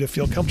difficult for me to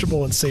feel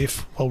comfortable and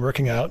safe while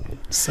working out.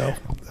 So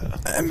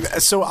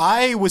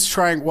I was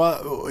trying,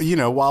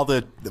 while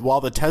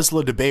the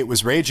Tesla debate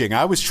was raging,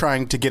 I was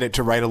trying to get it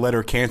to write a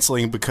letter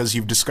canceling because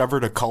you've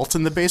discovered a cult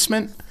in the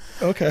basement.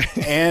 Okay.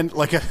 And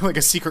like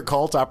a secret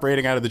cult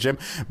operating out of the gym,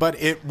 but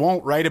it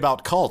won't write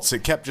about cults.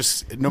 It kept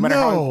just, no matter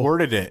how it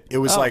worded it, it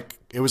was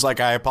like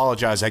I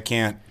apologize, I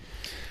can't.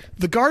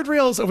 The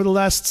guardrails over the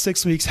last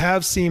 6 weeks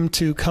have seemed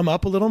to come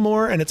up a little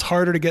more, and it's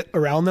harder to get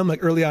around them.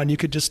 Like early on, you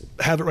could just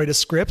have it write a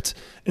script,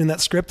 and in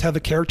that script have a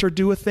character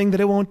do a thing that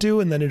it won't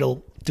do, and then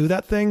it'll do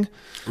that thing.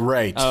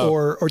 Right.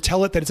 Or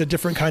tell it that it's a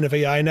different kind of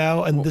AI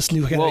now, and this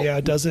new kind of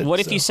AI does it.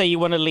 What if you say you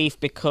want to leave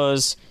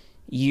because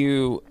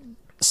you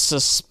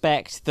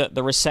suspect that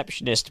the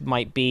receptionist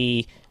might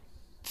be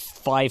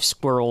 5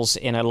 squirrels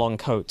in a long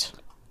coat?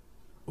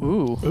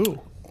 Ooh.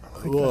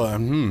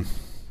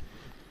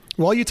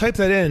 While you type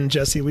that in,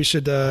 Jesse, we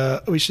should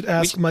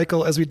ask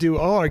Michael, as we do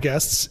all our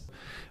guests,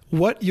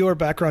 what your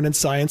background in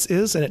science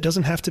is, and it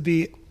doesn't have to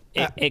be.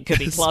 It could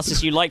be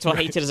classes you liked or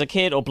hated as a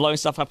kid, or blowing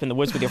stuff up in the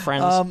woods with your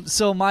friends.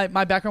 So my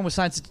background with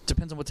science, it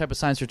depends on what type of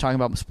science you're talking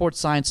about. Sports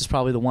science is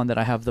probably the one that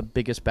I have the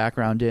biggest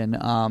background in.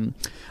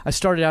 I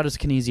started out as a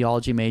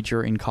kinesiology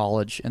major in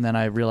college, and then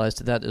I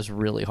realized that is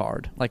really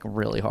hard,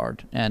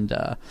 and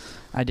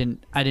I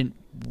didn't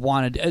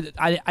want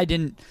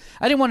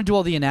to do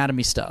all the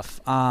anatomy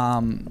stuff.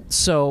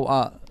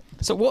 So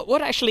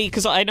what actually,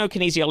 because I know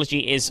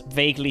kinesiology is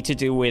vaguely to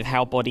do with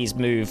how bodies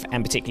move,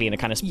 and particularly in a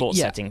kind of sports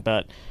setting,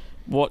 but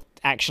what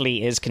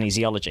actually is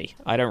kinesiology?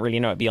 I don't really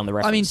know it beyond the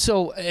reference. I mean,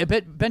 so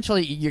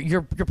eventually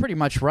you're pretty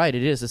much right.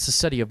 It's a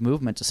study of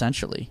movement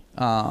essentially,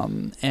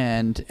 and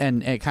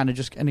it kind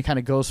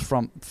of goes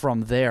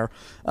from there.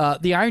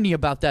 The irony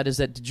about that is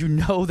that, did you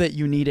know that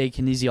you need a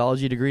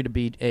kinesiology degree to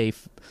be a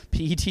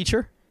PE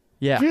teacher?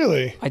 Yeah.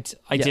 Really?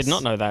 I did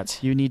not know that.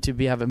 You need to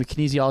have a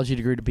kinesiology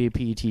degree to be a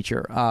PE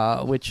teacher,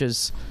 which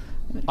is...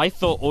 I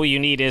thought all you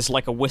need is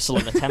like a whistle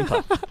and a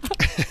temper.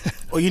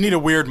 Well, you need a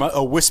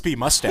wispy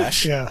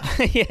mustache. Yeah.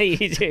 Yeah,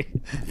 you do.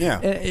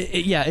 Yeah.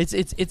 It's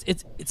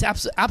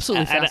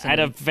absolutely fascinating. And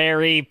a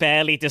very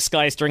barely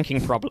disguised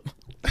drinking problem.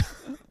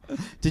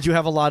 Did you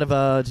have a lot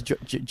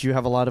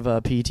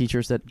of PE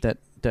teachers that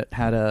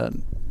had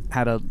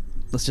a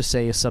let's just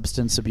say a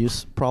substance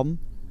abuse problem?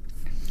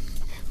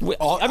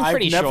 I'm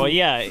pretty sure,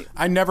 yeah.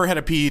 I never had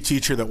a PE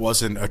teacher that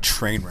wasn't a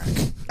train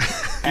wreck.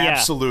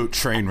 Absolute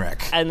train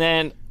wreck. And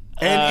then...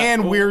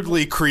 and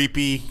weirdly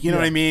creepy. You know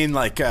what I mean?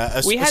 Like,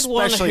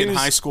 especially in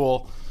high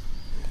school.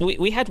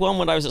 We had one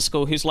when I was at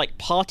school whose like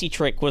party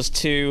trick was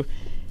to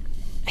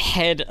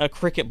head a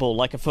cricket ball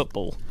like a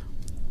football.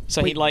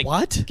 So he'd like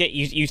get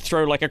you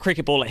throw like a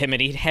cricket ball at him,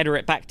 and he'd header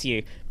it back to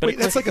you. But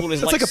that's like a pool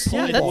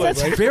ball,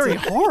 that's right? very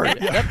hard.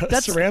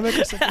 That's ceramic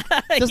or something?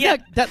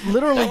 That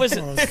literally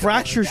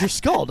fractures your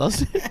skull,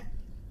 doesn't it?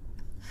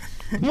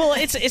 Well,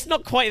 it's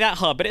not quite that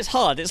hard, but it's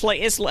hard. It's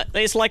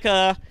like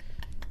a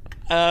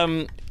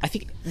I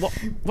think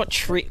what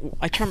tree?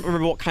 I can't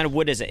remember what kind of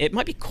wood is it. It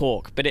might be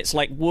cork, but it's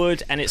like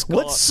wood, and it's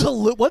got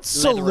what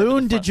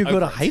saloon did you go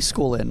to high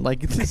school in?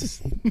 Like, this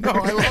is... No,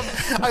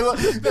 I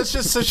love. That's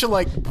just such a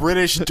like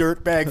British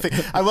dirtbag thing.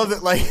 I love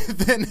that. Like,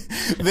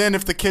 then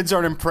if the kids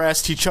aren't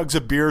impressed, he chugs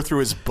a beer through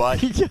his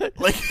butt.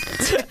 Like,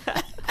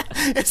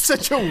 it's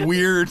such a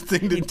weird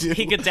thing to do.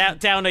 He could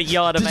down a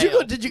yard of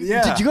ale. Did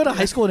you go to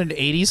high school in an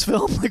 '80s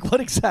film? Like,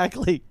 what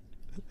exactly?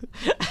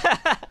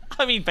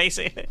 I mean,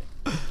 basically.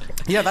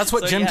 Yeah, that's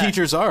what gym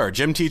teachers are.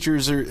 Gym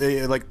teachers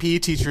are like PE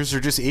teachers are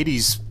just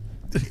 80s.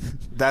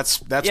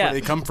 That's where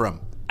they come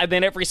from. And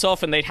then every so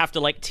often they'd have to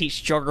like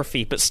teach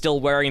geography, but still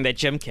wearing their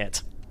gym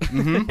kit.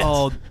 Mm-hmm.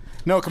 Oh,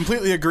 no,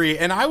 completely agree.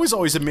 And I was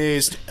always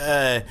amazed.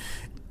 I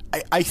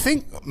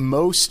think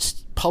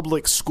most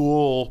public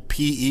school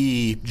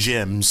PE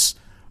gyms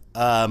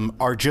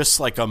are just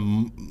like a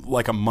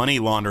money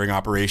laundering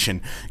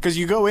operation, because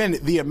you go in,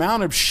 the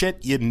amount of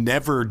shit you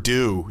never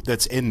do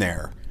that's in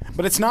there,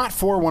 but it's not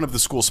for one of the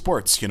school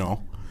sports, you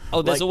know.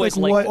 Oh, there's always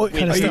what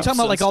kind of are you talking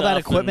about, like all that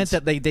equipment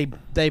that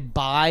they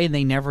buy and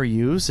they never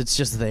use? It's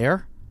just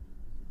there.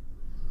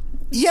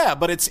 Yeah,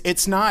 but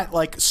it's not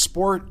like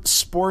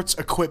sports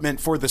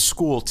equipment for the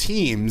school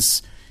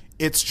teams.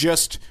 It's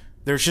just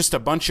there's just a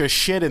bunch of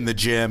shit in the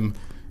gym.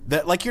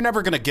 That, like, you're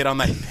never going to get on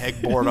that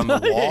pegboard on the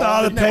wall.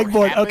 Oh, the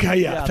pegboard. Okay,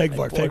 yeah,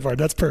 pegboard.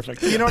 That's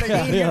perfect. You know what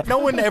I mean? Yeah. No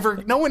one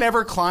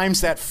ever climbs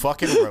that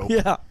fucking rope.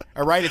 Yeah.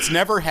 All right? It's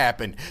never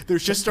happened.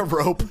 There's just a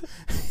rope.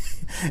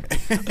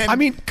 I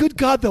mean, good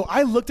God, though.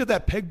 I looked at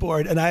that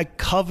pegboard and I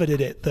coveted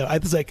it, though. I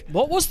was like,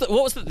 what was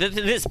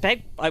this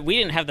peg? We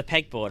didn't have the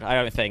pegboard, I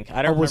don't think.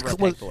 I don't remember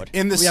a pegboard.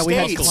 In the States, we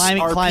had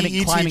climbing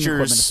equipment,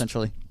 teachers,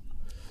 essentially.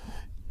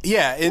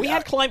 Yeah. We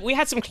had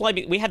some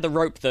climbing. We had the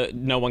rope that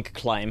no one could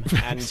climb,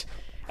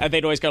 and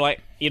they'd always go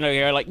like,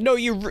 you're like, no,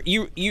 you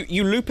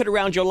loop it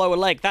around your lower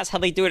leg. That's how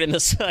they do it in the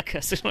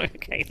circus.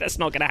 Okay, that's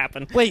not going to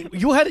happen. Wait,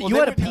 you had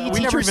a PE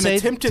teacher say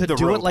to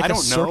do it like a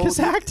circus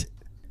act?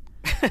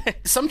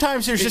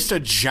 Sometimes there's just a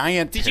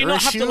giant Did you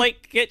not have to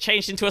like get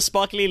changed into a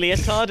sparkly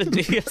leotard and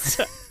do your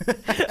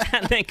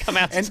and then come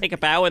out and take a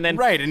bow and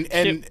then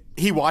and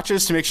he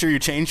watches to make sure you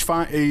change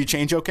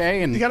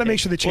okay, and you got to make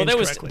sure they change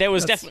correctly. There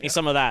was definitely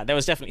some of that. There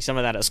was definitely some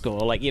of that at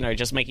school, like,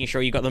 just making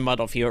sure you got the mud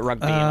off you at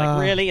rugby.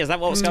 Like, really, is that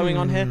what was going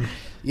on here?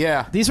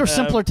 Yeah, these were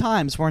simpler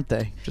times, weren't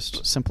they?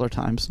 Just simpler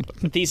times.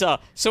 These are.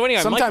 So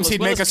anyway, sometimes Michael,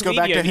 he'd make us go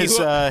back to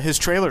his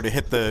trailer to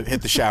hit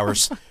the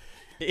showers.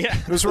 Yeah,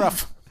 it was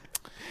rough.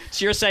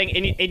 So you're saying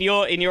in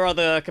your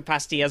other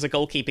capacity as a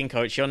goalkeeping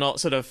coach, you're not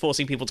sort of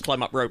forcing people to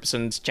climb up ropes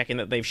and checking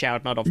that they've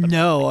showered mud off them?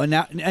 No,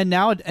 and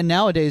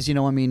nowadays,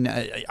 I mean,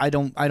 I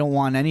don't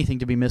want anything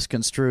to be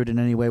misconstrued in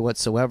any way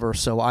whatsoever.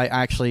 So I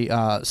actually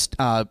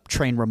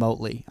train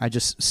remotely. I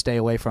just stay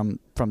away from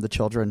the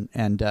children,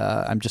 and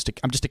I'm just a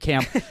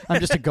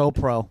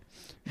GoPro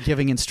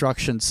giving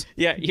instructions.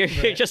 Yeah, you're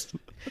just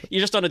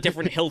on a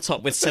different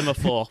hilltop with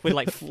semaphore with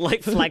like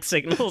flag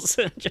signals.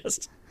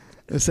 Just.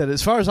 I said,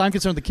 as far as I'm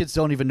concerned, the kids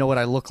don't even know what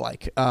I look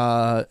like,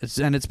 and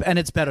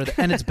it's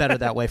better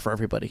that way for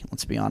everybody.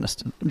 Let's be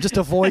honest. I'm just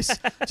a voice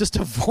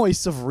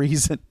of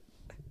reason.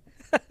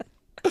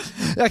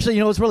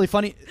 Actually, what's really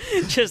funny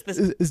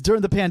is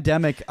during the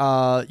pandemic,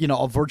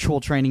 a virtual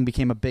training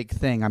became a big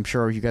thing. I'm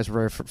sure you guys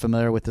were very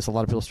familiar with this. A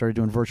lot of people started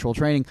doing virtual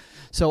training,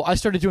 so I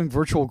started doing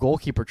virtual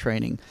goalkeeper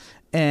training.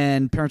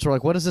 And parents were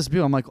like, what does this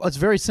do? I'm like, it's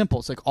very simple.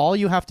 It's like all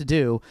you have to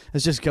do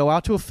is just go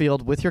out to a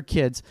field with your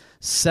kids,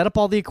 set up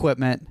all the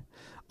equipment.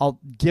 I'll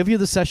give you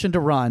the session to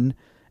run,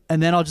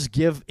 and then I'll just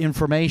give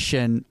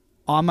information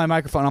on my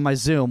microphone, on my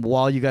Zoom,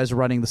 while you guys are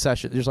running the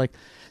session. There's like,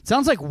 it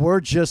sounds like we're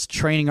just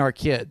training our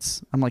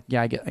kids. I'm like,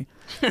 yeah, I get it.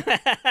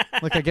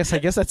 Look, I guess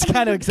that's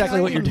kind of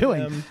exactly what you're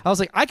doing. I was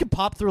like, I could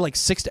pop through like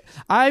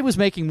I was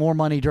making more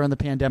money during the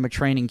pandemic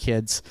training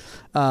kids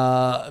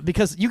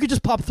because you could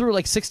just pop through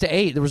like 6 to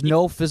 8. There was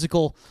no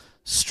physical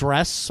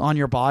stress on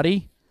your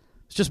body.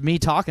 It's just me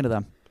talking to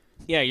them.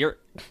 Yeah,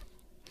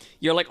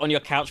 you're like on your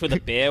couch with a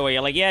beer where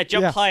you're like,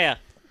 jump higher.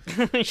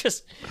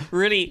 Just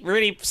really,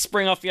 really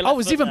spring off your left foot. Oh, it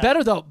was even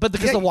better, though. But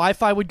because the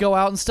Wi-Fi would go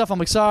out and stuff, I'm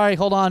like, sorry,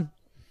 hold on.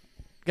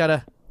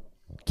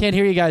 Can't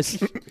hear you guys.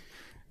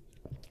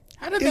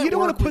 How did that you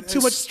don't want to put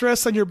too much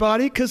stress on your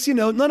body because,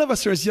 none of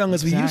us are as young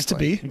as we used to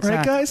be. Exactly.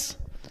 Right, guys?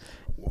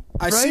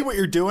 I see what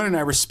you're doing, and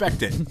I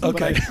respect it.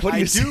 Okay.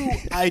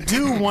 I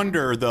do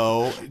wonder,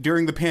 though,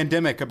 during the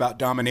pandemic about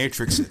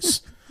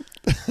dominatrixes.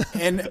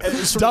 And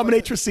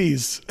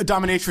dominatrices.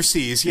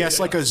 Dominatrices, yes,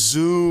 like a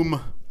Zoom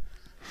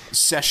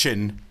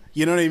session.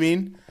 You know what I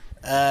mean?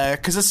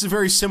 Because it's a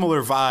very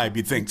similar vibe,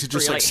 you'd think, to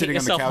just like sitting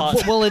on the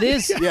couch. Well, it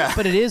is. Yeah.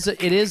 But it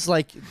is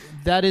like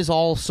that is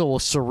also a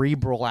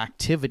cerebral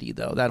activity,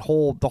 though.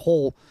 The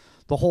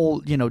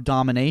whole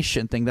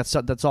domination thing. That's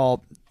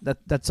all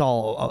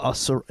a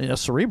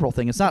cerebral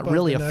thing. It's not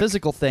really a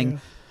physical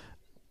thing.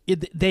 Yeah.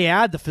 They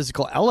add the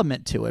physical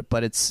element to it,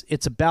 but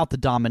it's about the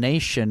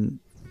domination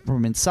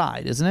from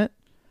inside, isn't it?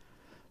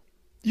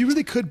 You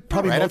really could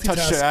probably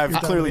multitask. I've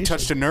clearly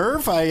touched a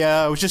nerve.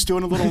 I was just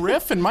doing a little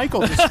riff, and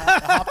Michael just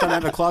hopped on out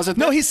of the closet.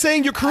 No, he's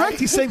saying you're correct.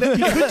 He's saying that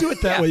you could do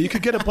it that way. You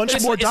could get a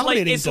bunch more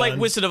dominating It's like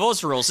Wizard of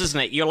Oz rules, isn't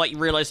it? You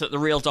realize that the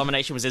real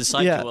domination was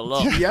inside you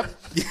alone. Yep.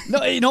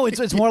 No,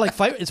 it's more like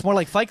Fight. It's more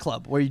like Fight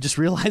Club, where you just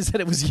realize that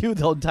it was you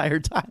the entire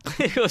time.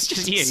 It was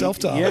just you.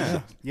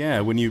 Self-talk. Yeah.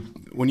 When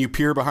you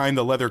peer behind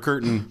the leather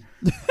curtain.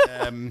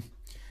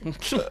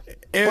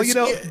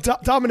 Well,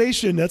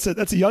 domination, that's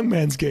a young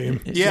man's game.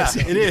 Yeah,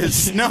 it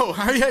is. No,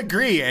 I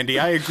agree, Andy.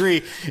 I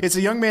agree. It's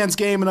a young man's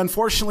game, and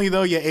unfortunately,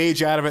 though, you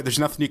age out of it. There's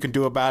nothing you can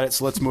do about it,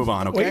 so let's move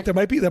on, okay? Wait, there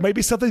might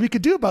be something we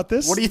could do about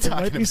this. What are you talking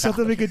about? There might be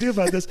something we could do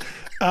about this.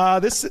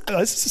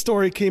 This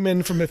story came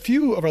in from a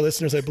few of our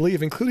listeners, I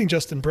believe, including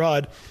Justin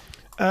Broad.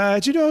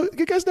 You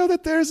guys know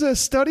that there's a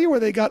study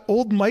where they got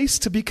old mice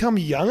to become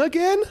young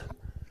again?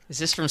 Is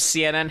this from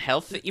CNN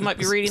Health that you might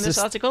be reading this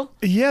article?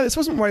 Yeah, this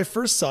wasn't where I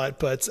first saw it,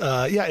 but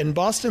in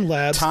Boston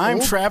labs.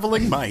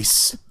 Time-traveling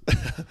mice.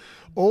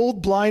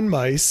 Old blind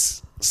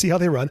mice, see how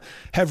they run,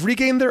 have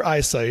regained their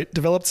eyesight,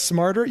 developed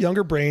smarter,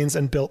 younger brains,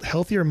 and built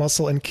healthier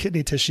muscle and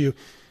kidney tissue.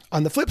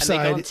 On the flip side...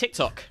 And they go on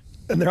TikTok.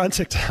 And they're on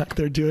TikTok.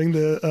 They're doing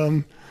the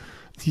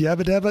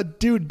yabba dabba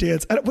dude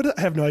dance. I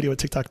have no idea what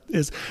TikTok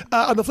is.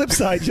 On the flip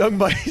side, young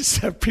mice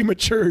have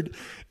prematurely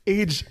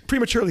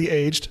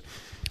aged,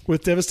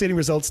 with devastating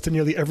results to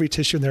nearly every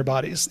tissue in their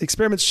bodies. The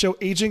experiments show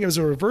aging is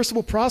a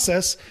reversible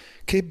process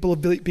capable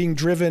of being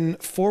driven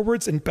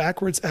forwards and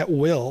backwards at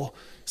will,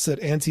 said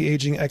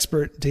anti-aging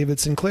expert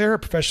David Sinclair,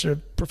 professor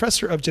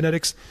of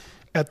genetics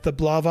at the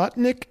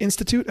Blavatnik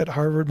Institute at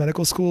Harvard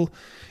Medical School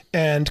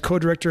and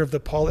co-director of the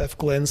Paul F.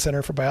 Glenn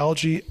Center for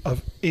Biology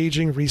of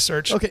Aging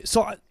Research. Okay,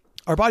 so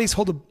our bodies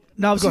hold a...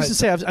 No, I was going to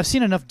say, I've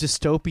seen enough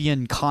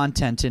dystopian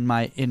content in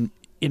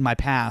my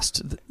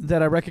past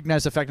that I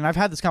recognize the fact, and I've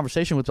had this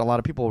conversation with a lot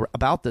of people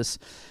about this,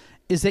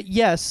 is that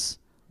yes,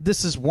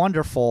 this is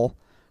wonderful,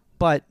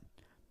 but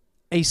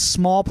a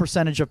small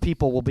percentage of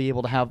people will be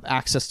able to have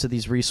access to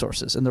these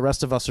resources, and the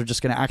rest of us are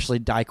just going to actually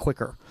die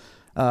quicker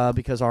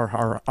because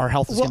our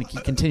health is going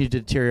to continue to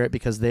deteriorate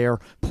because they're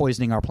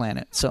poisoning our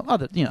planet. So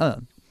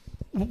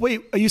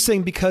Wait, are you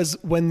saying because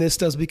when this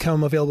does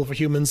become available for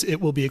humans, it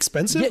will be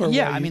expensive?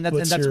 Yeah, I mean, but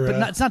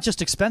it's not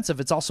just expensive.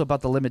 It's also about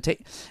the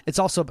It's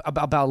also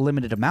about a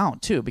limited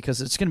amount too,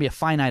 because it's going to be a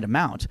finite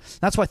amount.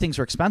 That's why things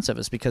are expensive,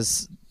 is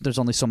because there's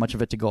only so much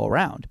of it to go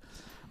around.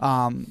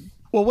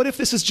 Well, what if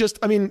this is just,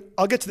 I mean,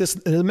 I'll get to this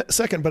in a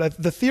second,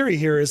 but the theory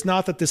here is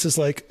not that this is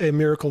like a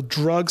miracle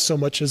drug so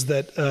much as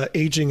that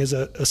aging is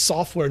a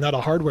software, not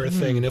a hardware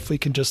thing. And if we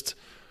can just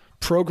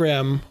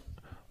program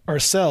our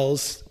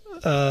cells,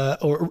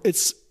 we'll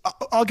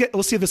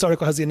see if this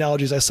article has the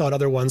analogies I saw in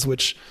other ones,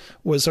 which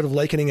was sort of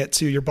likening it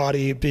to your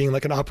body being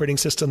like an operating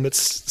system that's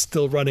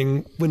still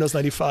running Windows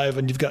 95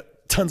 and you've got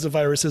tons of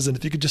viruses, and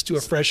if you could just do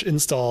a fresh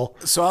install.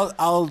 So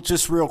I'll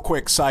just real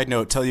quick side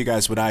note tell you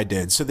guys what I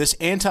did. So this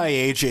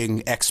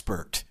anti-aging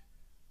expert,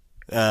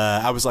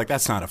 I was like,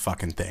 that's not a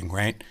fucking thing,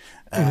 right?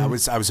 I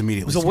was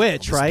immediately. It was a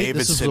witch, right?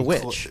 This was a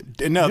witch.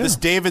 No, this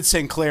David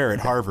Sinclair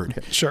at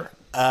Harvard. Sure.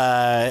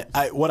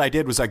 What I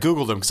did was I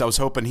Googled him because I was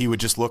hoping he would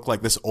just look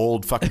like this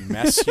old fucking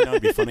mess.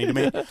 It'd be funny to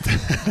me.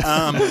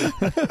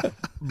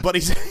 But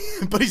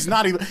he's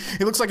not. He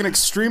looks like an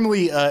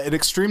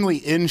extremely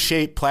in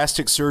shape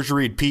plastic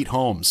surgery Pete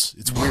Holmes.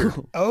 It's weird.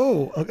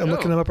 I'm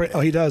looking him up right.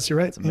 Oh, he does. You're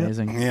right. It's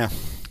amazing. Yeah.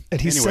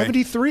 And he's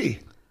 73.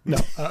 No.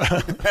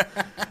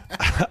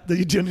 Do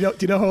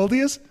you know how old he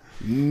is?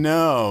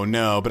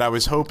 No. But I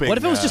was hoping. What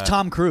if it was just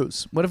Tom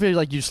Cruise? What if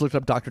you just looked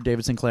up Dr.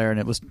 David Sinclair and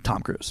it was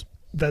Tom Cruise?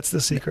 That's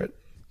the secret.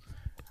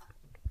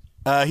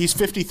 He's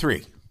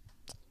 53.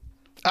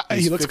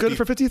 He looks 50. Good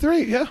for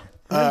 53, yeah.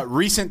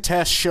 Recent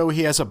tests show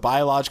he has a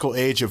biological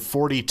age of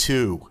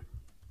 42.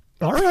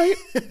 All right.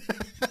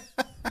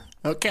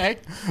 Okay,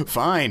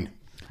 fine.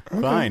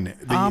 Okay. Fine.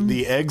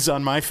 The egg's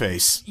on my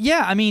face.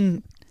 Yeah, I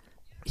mean,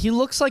 he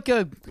looks like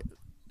a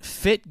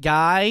fit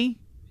guy.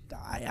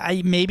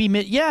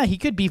 He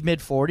could be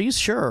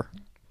mid-40s, sure.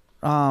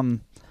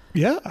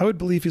 Yeah, I would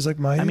believe he's like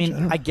my age. I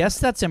mean, I guess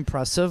that's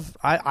impressive.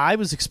 I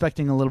was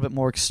expecting a little bit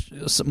more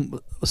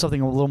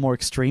something a little more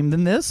extreme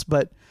than this,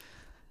 but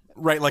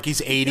right, like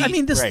he's 80. I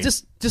mean,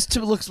 this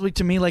looks like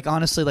to me like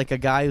honestly like a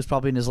guy who's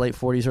probably in his late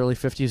 40s, early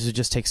 50s who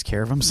just takes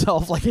care of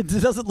himself. Like it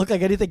doesn't look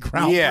like anything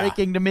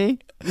groundbreaking to me.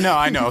 No,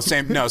 I know.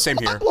 Same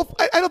here. Well,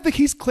 I don't think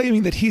he's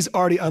claiming that he's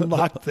already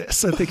unlocked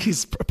this. I think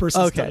he's a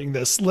person studying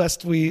this.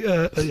 Lest we,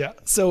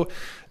 So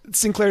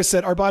Sinclair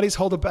said, our bodies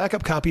hold a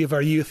backup copy of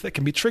our youth that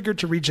can be triggered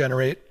to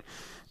regenerate.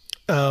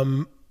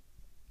 And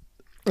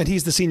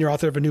he's the senior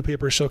author of a new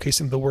paper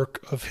showcasing the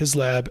work of his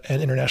lab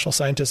and international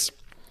scientists.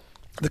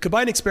 The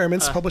combined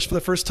experiments published for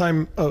the first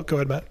time. Oh, go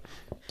ahead, Matt.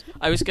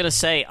 I was going to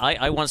say,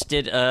 I once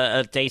did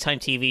a daytime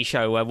TV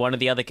show where one of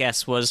the other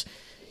guests was,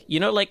 I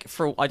don't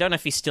know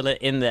if he's still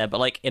in there, but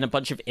like in a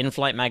bunch of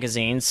in-flight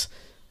magazines,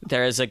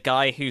 there is a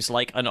guy who's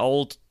like an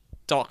old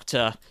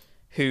doctor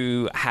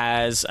who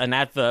has an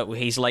advert where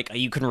he's like,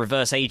 you can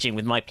reverse aging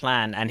with my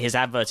plan, and his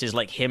advert is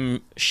like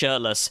him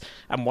shirtless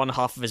and one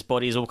half of his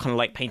body is all kind of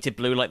like painted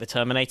blue like the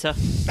Terminator.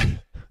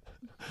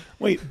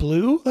 Wait,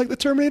 blue like the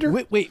Terminator?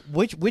 Wait,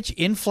 which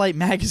in-flight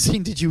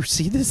magazine did you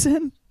see this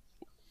in?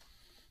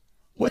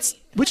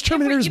 Which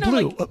Terminator is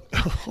blue?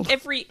 Like,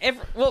 every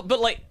but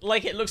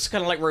like it looks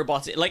kind of like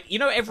robotic. Like, you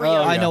know,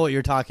 I know what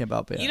you're talking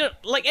about, but you know,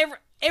 like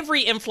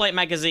every in-flight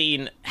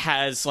magazine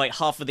has like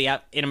half of the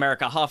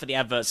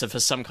adverts are for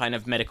some kind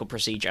of medical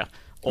procedure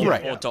or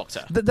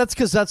doctor. That's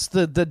because that's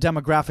the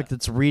demographic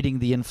that's reading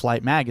the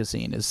in-flight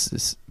magazine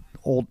is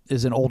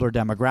an older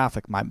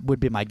demographic. Would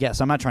be my guess.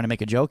 I'm not trying to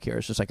make a joke here.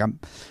 It's just like I'm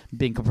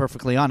being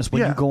perfectly honest.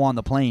 When you go on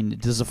the plane,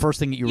 this is the first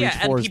thing that you reach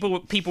for. Yeah,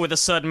 and people with a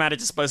certain amount of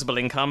disposable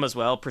income as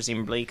well,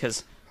 presumably.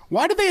 Because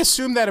why do they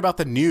assume that about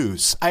the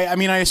news? I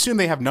mean, I assume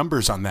they have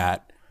numbers on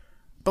that.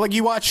 But like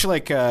you watch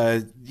like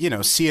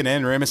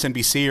CNN or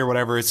MSNBC or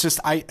whatever,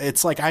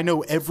 it's like I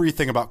know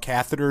everything about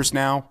catheters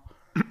now.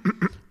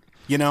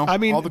 You know, I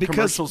mean, all the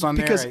commercials on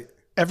there.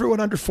 Everyone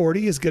under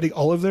 40 is getting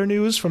all of their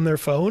news from their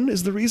phone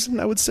is the reason,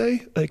 I would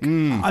say. Like,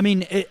 I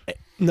mean,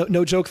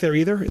 no joke there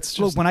either. It's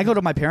just when I go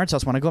to my parents'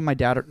 house, when I go to my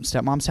dad or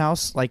stepmom's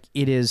house, like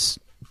it is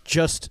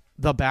just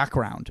the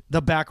background.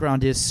 The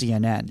background is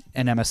CNN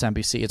and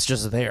MSNBC. It's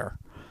just there.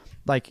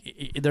 Like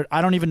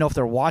I don't even know if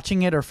they're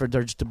watching it or if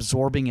they're just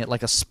absorbing it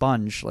like a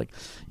sponge. Like,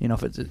 you know,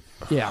 if it's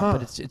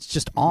but it's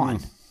just on.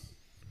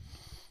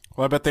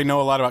 Well, I bet they know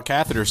a lot about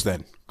catheters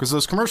then, because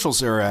those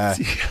commercials are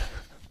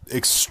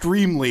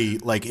extremely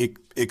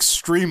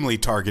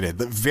targeted,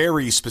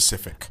 very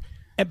specific.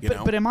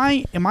 But am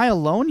I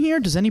alone here?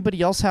 Does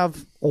anybody else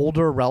have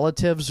older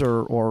relatives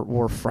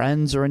or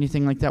friends or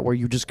anything like that where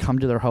you just come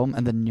to their home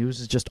and the news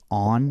is just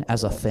on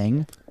as a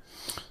thing?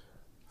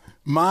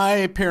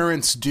 My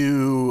parents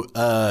do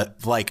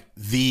like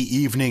the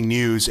evening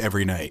news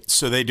every night,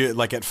 so they do it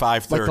like at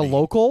 5:30. Like the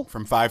local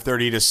from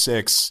 5:30 to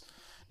 6.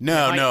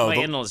 No, my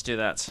in-laws do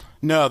that.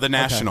 No, the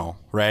national,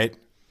 right?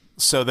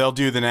 So they'll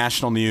do the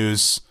national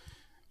news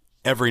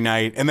every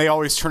night, and they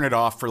always turn it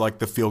off for like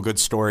the feel-good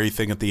story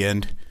thing at the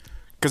end,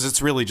 because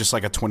it's really just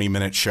like a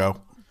 20-minute show.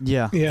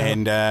 Yeah.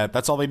 And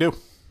that's all they do.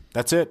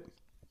 That's it.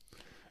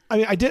 I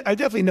mean, I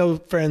definitely know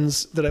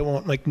friends that I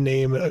won't like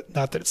name.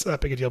 Not that it's that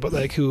big a deal, but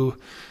like who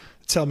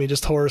tell me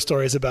just horror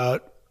stories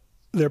about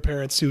their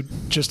parents who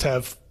just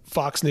have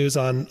Fox News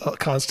on a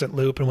constant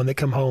loop, and when they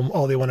come home,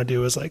 all they want to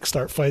do is like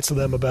start fights with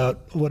them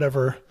about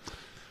whatever,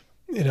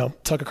 you know,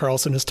 Tucker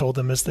Carlson has told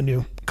them is the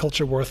new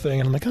culture war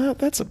thing. And I'm like,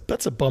 that's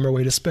a bummer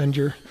way to spend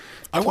your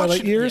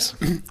twilight years.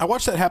 Yeah. I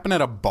watched that happen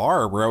at a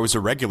bar where I was a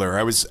regular.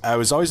 I was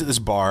always at this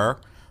bar,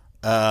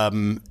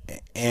 and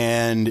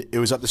it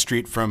was up the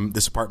street from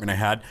this apartment I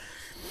had.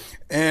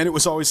 And it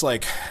was always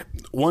like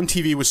one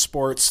TV was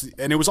sports,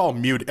 and it was all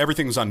mute.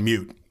 Everything was on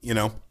mute, you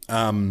know,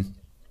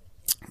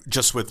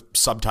 just with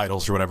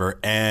subtitles or whatever.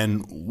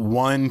 And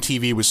one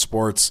TV was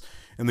sports,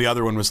 and the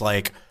other one was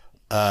like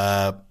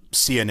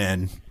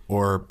CNN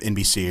or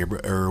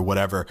NBC or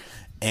whatever.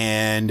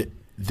 And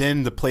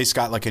then the place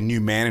got like a new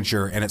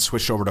manager, and it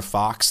switched over to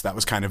Fox. That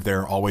was kind of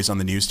their always on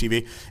the news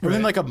TV. And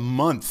within like a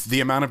month,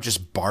 the amount of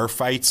just bar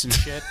fights and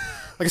shit,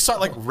 like it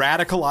started like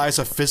radicalize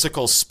a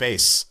physical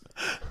space.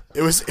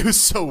 It was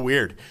so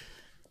weird.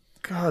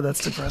 God,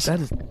 that's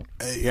depressing.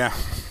 Yeah.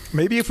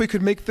 Maybe if we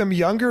could make them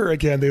younger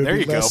again, they would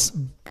be less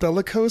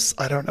bellicose.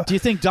 I don't know. Do you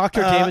think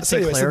Dr. David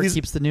Sinclair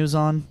keeps the news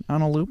on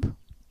a loop?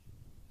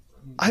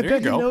 I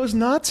bet he knows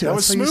not to. That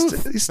was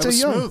smooth. He's still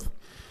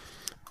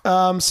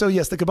young. So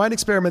yes, the combined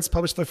experiments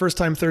published for the first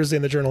time Thursday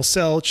in the journal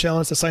Cell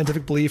challenged the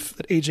scientific belief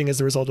that aging is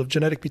the result of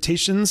genetic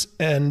mutations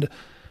that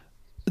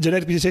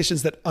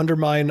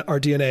undermine our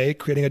DNA,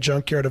 creating a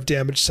junkyard of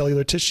damaged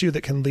cellular tissue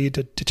that can lead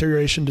to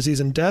deterioration, disease,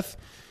 and death.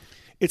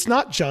 It's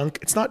not junk.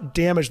 It's not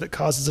damage that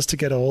causes us to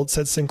get old,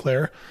 said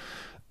Sinclair.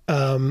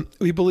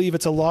 We believe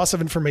it's a loss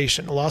of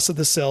information, a loss of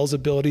the cell's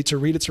ability to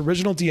read its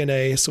original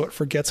DNA so it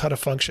forgets how to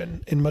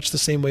function, in much the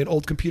same way an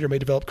old computer may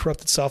develop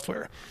corrupted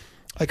software.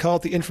 I call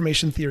it the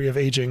information theory of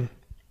aging.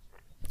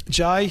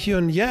 Jai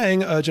Hyun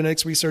Yang, a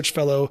genetics research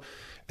fellow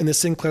in the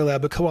Sinclair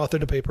lab, who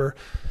co-authored a paper,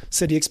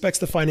 said he expects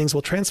the findings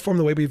will transform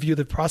the way we view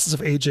the process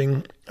of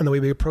aging and the way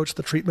we approach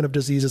the treatment of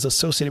diseases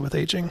associated with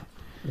aging.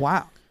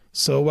 Wow.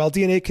 So while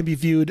DNA can be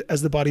viewed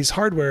as the body's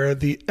hardware,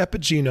 the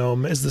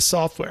epigenome is the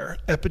software.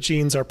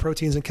 Epigenes are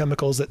proteins and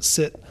chemicals that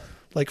sit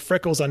like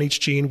freckles on each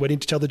gene, waiting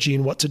to tell the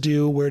gene what to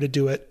do, where to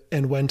do it,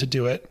 and when to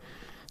do it.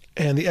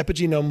 And the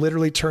epigenome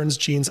literally turns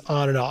genes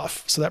on and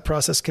off. So that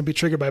process can be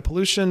triggered by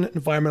pollution,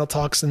 environmental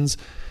toxins,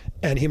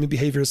 and human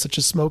behaviors such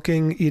as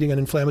smoking, eating an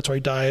inflammatory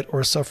diet,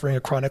 or suffering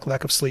a chronic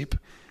lack of sleep.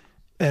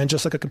 And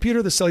just like a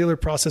computer, the cellular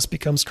process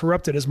becomes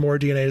corrupted as more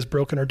DNA is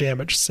broken or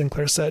damaged,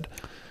 Sinclair said.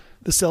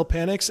 The cell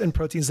panics, and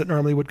proteins that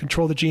normally would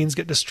control the genes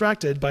get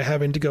distracted by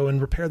having to go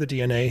and repair the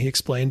DNA, he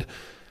explained.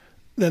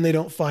 Then they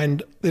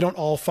don't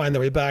all find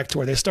their way back to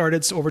where they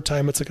started. So over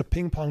time, it's like a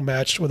ping pong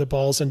match where the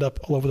balls end up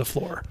all over the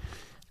floor.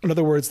 In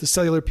other words, the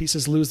cellular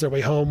pieces lose their way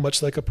home,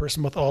 much like a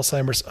person with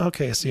Alzheimer's.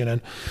 Okay,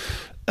 CNN.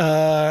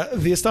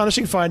 The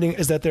astonishing finding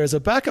is that there's a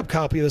backup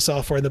copy of the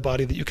software in the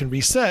body that you can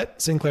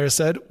reset, Sinclair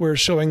said. We're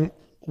showing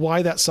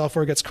why that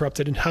software gets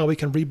corrupted and how we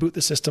can reboot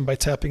the system by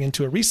tapping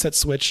into a reset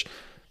switch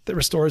that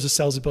restores the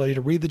cell's ability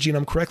to read the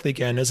genome correctly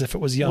again as if it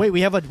was young. Wait,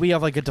 we have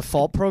like a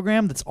default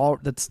program that's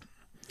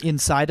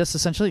inside us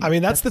essentially. I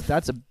mean, that's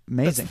amazing.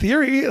 That's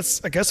theory.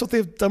 It's I guess what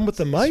they've done with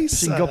the mice.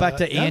 So you can go back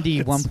to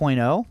Andy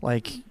 1.0,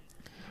 like.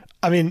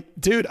 I mean,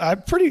 dude,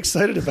 I'm pretty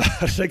excited about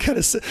it. I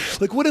gotta say,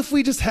 like, what if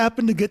we just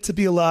happen to get to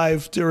be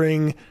alive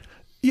during,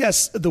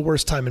 yes, the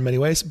worst time in many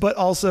ways, but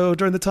also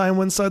during the time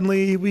when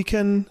suddenly we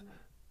can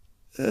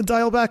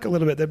dial back a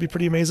little bit? That'd be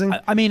pretty amazing.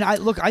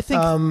 I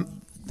think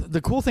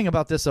the cool thing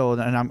about this, though,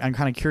 and I'm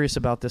kind of curious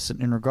about this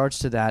in regards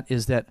to that,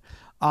 is that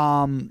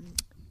are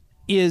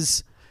they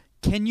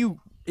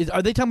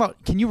talking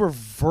about, can you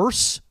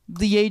reverse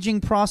the aging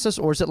process,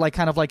 or is it like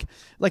kind of like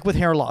with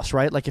hair loss,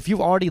 right? Like if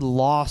you've already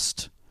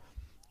lost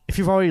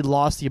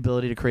the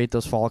ability to create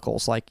those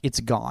follicles, like it's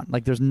gone.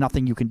 Like there's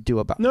nothing you can do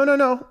about it.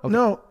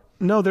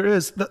 No, there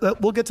is.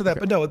 We'll get to that.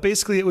 Okay. But no,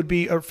 basically it would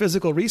be a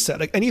physical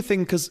reset. Like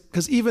anything,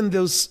 because even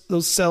those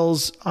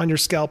cells on your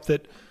scalp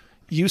that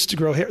used to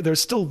grow hair, they're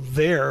still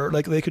there.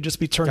 Like they could just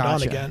be turned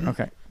on again.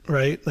 Okay.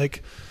 Right?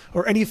 Like,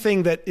 or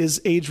anything that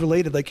is age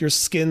related, like your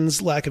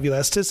skin's lack of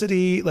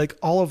elasticity, like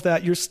all of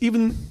that. Your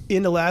even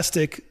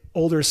inelastic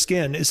older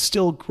skin is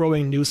still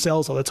growing new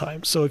cells all the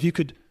time. So if you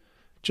could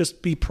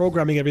just be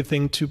programming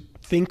everything to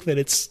think that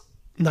it's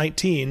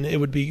 19, it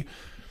would be,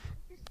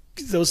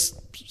 those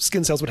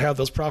skin cells would have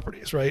those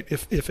properties, right?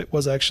 If it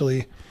was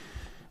actually,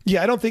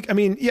 I don't think,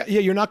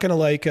 you're not going to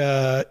like,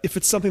 if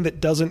it's something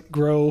that doesn't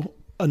grow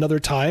another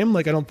time,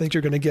 like I don't think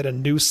you're going to get a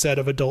new set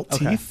of adult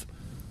teeth,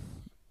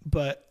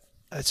 but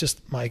that's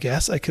just my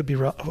guess. I could be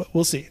wrong.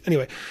 We'll see.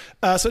 Anyway,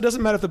 so it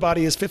doesn't matter if the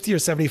body is 50 or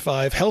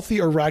 75,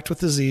 healthy or racked with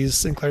disease,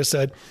 Sinclair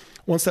said.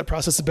 Once that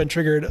process has been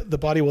triggered, the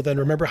body will then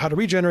remember how to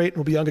regenerate and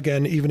will be young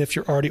again, even if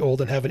you're already old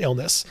and have an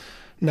illness.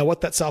 Now,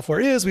 what that software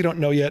is, we don't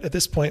know yet. At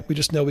this point, we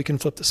just know we can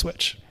flip the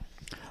switch.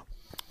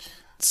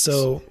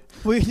 So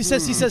he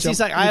says he's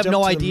like, I have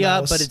no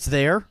idea, but it's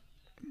there,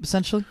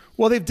 essentially.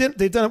 Well, they've done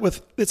it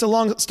with. It's a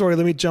long story.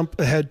 Let me jump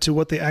ahead to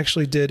what they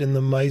actually did in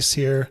the mice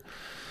here.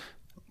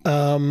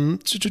 I mean,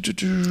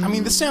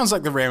 this sounds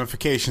like the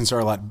ramifications are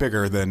a lot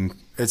bigger than.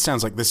 It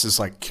sounds like this is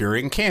like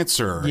curing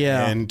cancer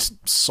and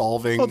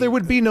solving. Oh, there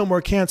would be no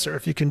more cancer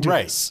if you can do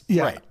this.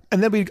 Yeah. Right.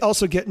 And then we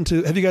also get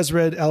into. Have you guys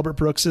read Albert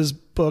Brooks's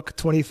book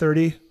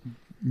 2030?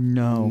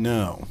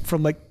 No.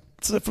 From like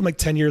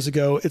 10 years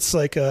ago. It's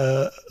like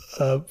a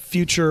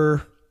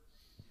future,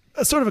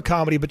 a sort of a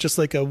comedy, but just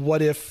like a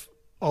what if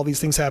all these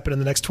things happen in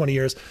the next 20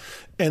 years,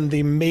 and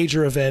the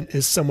major event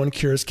is someone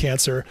cures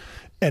cancer.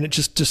 And it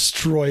just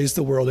destroys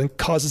the world and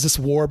causes this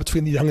war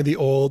between the young and the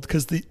old,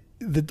 because the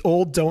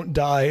old don't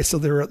die, so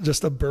they're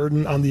just a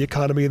burden on the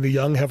economy, and the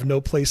young have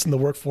no place in the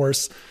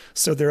workforce.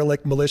 So they're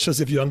like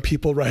militias of young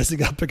people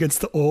rising up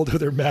against the old who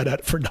they're mad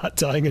at for not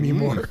dying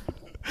anymore.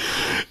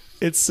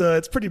 It's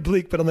pretty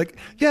bleak, but I'm like,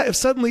 if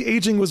suddenly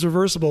aging was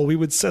reversible, we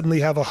would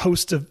suddenly have a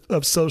host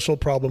of social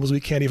problems we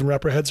can't even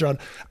wrap our heads around.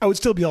 I would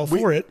still be all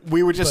for it.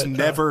 We would just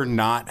never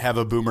not have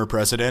a boomer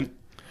president.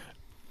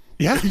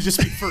 Yeah, it'd just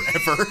be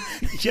forever.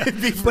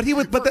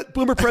 But that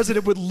boomer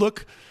president would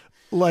look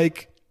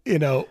like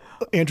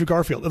Andrew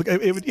Garfield.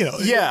 It would,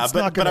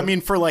 but I mean,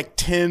 for like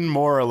 10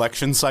 more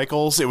election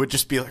cycles, it would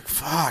just be like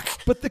fuck.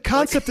 But the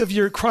concept of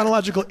your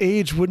chronological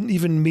age wouldn't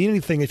even mean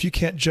anything if you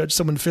can't judge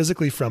someone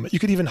physically from it. You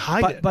could even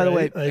hide it. By the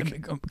way,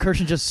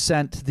 Kirshen just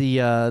sent the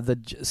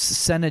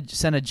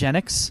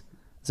Cenogenics. Is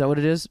that what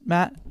it is,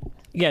 Matt?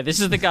 Yeah, this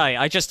is the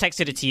guy. I just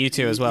texted it to you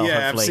two as well.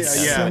 Hopefully,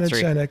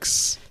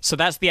 Cenogenics. So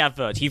that's the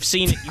advert. You've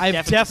seen it.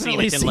 I've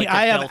definitely seen. Like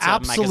I have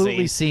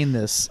absolutely seen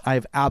this.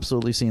 I've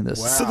absolutely seen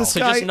this. Wow. So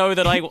just know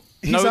that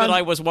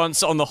I was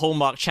once on the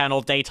Hallmark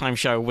Channel daytime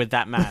show with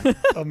that man.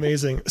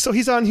 Amazing. So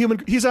he's on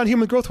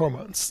human growth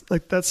hormones.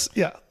 Like that's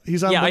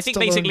He's on. Yeah, I think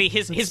basically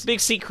his big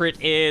secret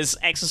is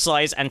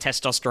exercise and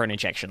testosterone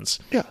injections.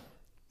 Yeah.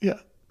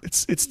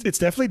 It's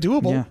definitely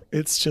doable. Yeah.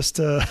 It's just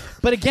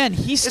But again,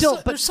 he's still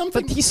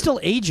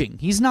aging.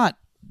 He's not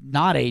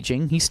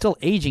aging. He's still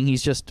aging.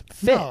 He's just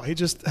fit. No, he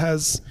just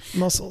has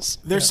muscles.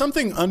 There's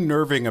something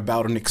unnerving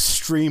about an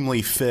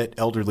extremely fit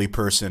elderly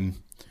person.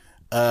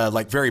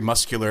 Like very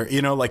muscular,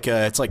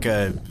 it's like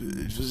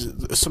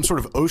some sort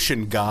of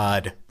ocean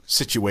god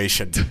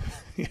situation.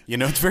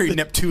 It's very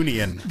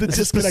Neptunian. This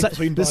is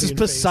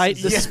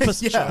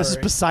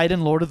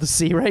Poseidon, Lord of the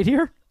Sea, right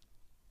here.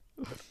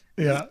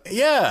 Yeah,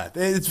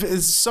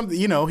 it's something.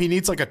 He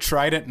needs like a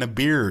trident and a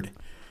beard.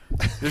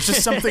 There's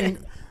just something.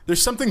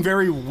 There's something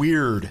very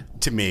weird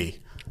to me.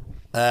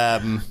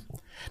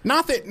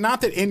 Not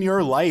that in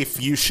your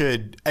life you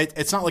should.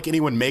 It's not like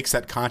anyone makes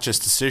that conscious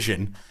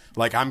decision.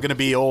 Like I'm gonna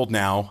be old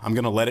now. I'm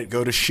gonna let it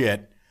go to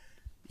shit.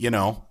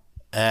 So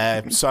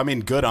I mean,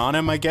 good on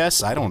him, I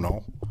guess. I don't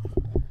know.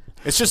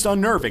 It's just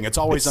unnerving. It's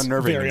always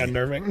unnerving. Very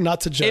unnerving.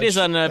 Not to judge. It is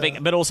unnerving,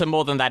 but also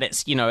more than that,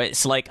 it's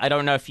it's like I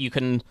don't know if you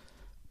can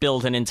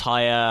build an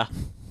entire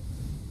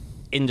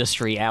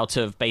industry out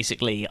of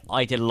basically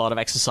I did a lot of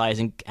exercise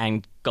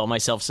and got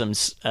myself some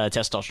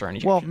testosterone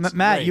injections. Well,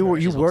 Matt, you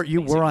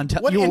were on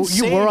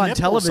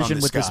television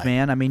with this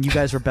man. I mean, you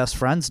guys are best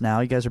friends now.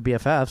 You guys are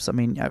BFFs. I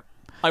mean,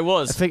 I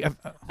was,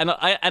 and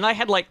I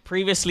had like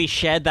previously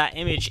shared that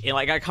image.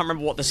 I can't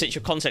remember what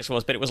the context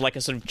was, but it was like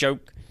a sort of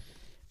joke.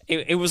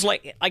 It was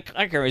like I can't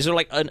remember. It was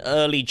like an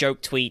early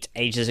joke tweet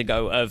ages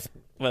ago of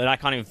I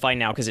can't even find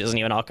now because it doesn't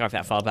even archive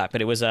that far back.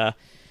 But it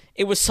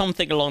was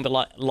something along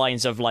the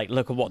lines of like,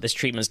 look at what this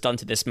treatment's done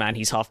to this man.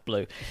 He's half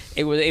blue.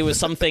 It was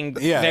something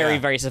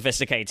very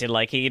sophisticated.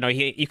 Like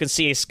you can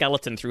see his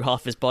skeleton through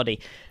half his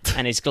body,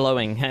 and it's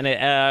glowing. And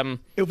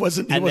it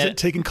wasn't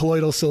taking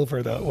colloidal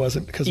silver though. It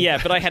wasn't because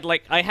but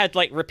I had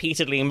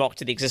repeatedly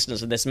mocked the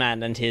existence of this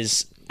man and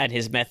his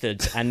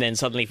methods, and then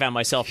suddenly found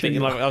myself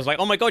thinking, I was like,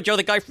 oh my god, you're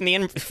the guy from the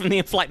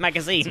In-Flight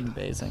magazine.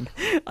 It's amazing.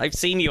 I've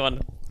seen you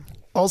on.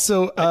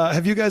 Also,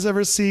 have you guys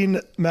ever seen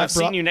Matt? I've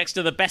seen you next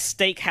to the best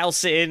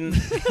steakhouse in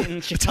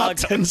Chicago.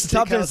 Top 10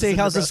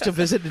 steakhouses to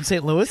visit in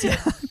St. Louis.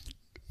 Yeah.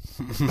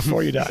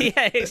 Before you die.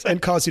 Yeah, exactly.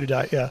 And cause you to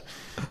die. Yeah.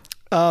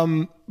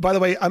 By the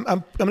way, I'm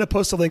going to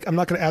post a link. I'm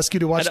not going to ask you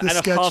to watch this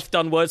sketch. And a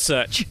half-done word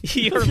search.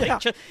 You're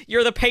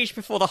the page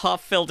before the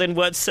half-filled-in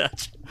word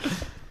search.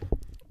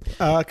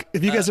 Have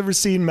you guys ever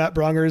seen Matt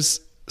Braunger's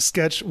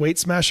sketch Weight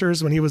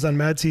Smashers when he was on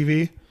Mad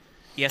TV?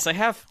 Yes, I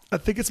have. I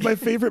think it's my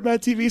favorite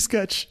Mad TV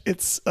sketch.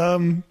 It's,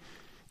 I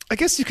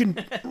guess you can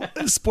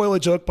spoil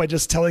a joke by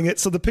just telling it.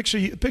 So the picture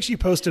you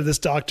posted of this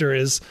doctor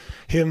is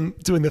him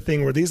doing the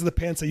thing where these are the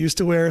pants I used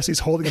to wear. So he's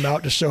holding them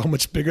out to show how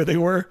much bigger they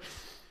were.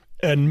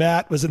 And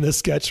Matt was in this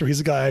sketch where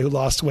he's a guy who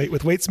lost weight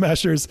with Weight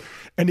Smashers,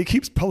 and he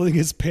keeps pulling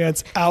his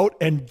pants out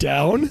and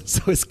down,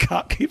 so his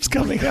cock keeps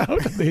coming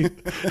out. And they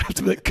have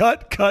to be like,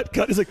 cut.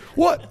 He's like,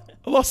 what?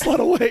 I lost a lot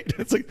of weight.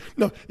 It's like,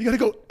 no, you got to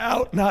go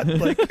out, not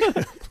like.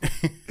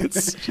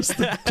 It's just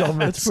the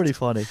dumbest. It's pretty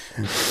funny.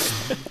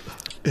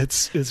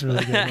 It's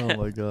really good. Oh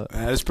my god,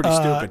 that's pretty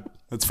stupid.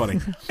 That's funny.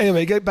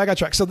 Anyway, get back on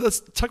track. So let's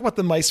talk about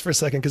the mice for a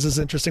second because this is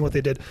interesting what they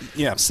did.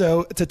 Yeah.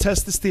 So to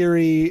test this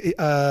theory,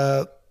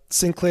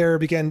 Sinclair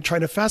began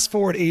trying to fast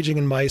forward aging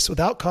in mice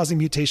without causing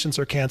mutations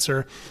or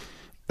cancer.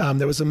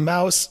 There was a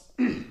mouse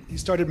he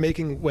started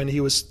making when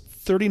he was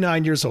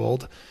 39 years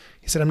old.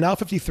 He said, I'm now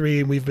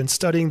 53, and we've been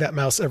studying that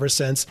mouse ever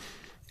since.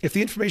 If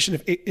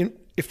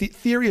the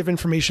theory of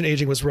information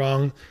aging was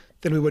wrong,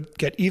 then we would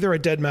get either a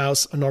dead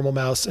mouse, a normal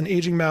mouse, an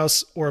aging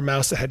mouse, or a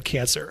mouse that had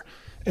cancer.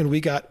 And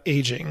we got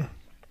aging.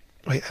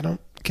 Wait, I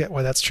don't get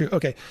why that's true.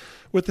 Okay.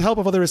 With the help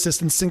of other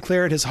assistants,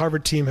 Sinclair and his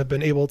Harvard team have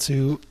been able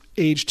to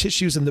age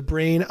tissues in the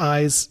brain,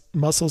 eyes,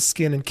 muscles,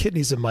 skin, and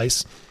kidneys of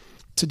mice.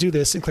 To do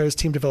this, Sinclair's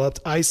team developed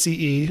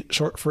ICE,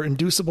 short for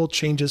inducible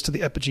changes to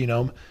the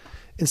epigenome.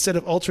 Instead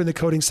of altering the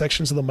coding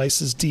sections of the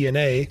mice's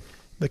DNA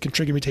that can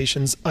trigger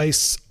mutations,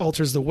 ICE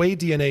alters the way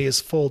DNA is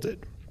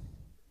folded.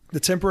 The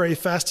temporary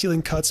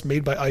fast-healing cuts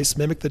made by ICE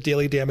mimic the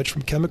daily damage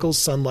from chemicals,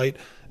 sunlight,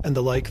 and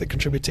the like that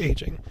contribute to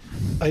aging.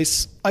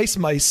 Ice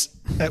mice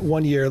at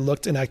 1 year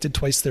looked and acted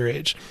twice their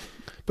age.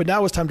 But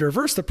now it's time to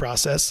reverse the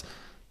process.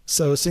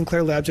 So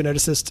Sinclair lab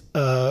geneticist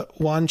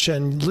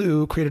Wan-Chen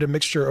Liu created a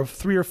mixture of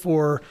 3 or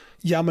 4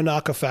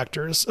 Yamanaka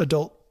factors,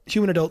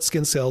 human adult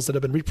skin cells that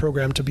have been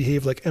reprogrammed to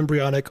behave like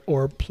embryonic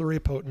or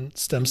pluripotent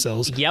stem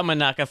cells.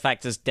 Yamanaka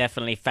factors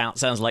definitely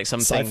sounds like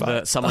something Sci-fi.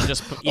 that someone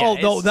just put. Yeah,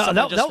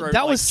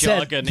 that was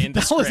said.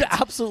 That was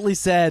absolutely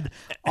said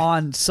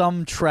on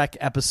some Trek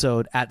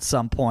episode at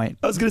some point.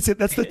 I was going to say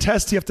that's the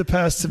test you have to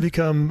pass to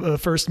become a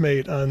first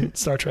mate on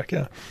Star Trek.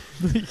 Yeah.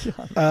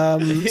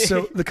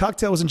 So the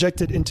cocktail was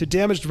injected into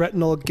damaged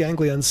retinal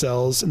ganglion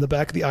cells in the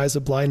back of the eyes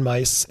of blind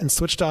mice and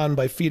switched on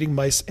by feeding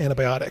mice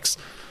antibiotics.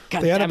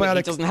 God damn it,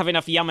 he doesn't have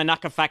enough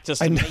Yamanaka factors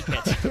to make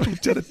it. We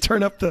did it.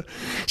 Turn up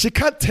she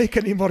can't take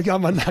any more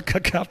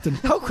Yamanaka, Captain.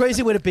 How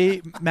crazy would it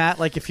be, Matt,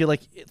 like if you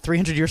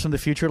 300 years from the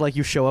future, like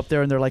you show up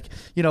there and they're like,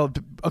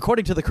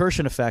 according to the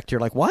Kirshen effect,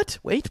 you're like, what?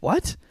 Wait,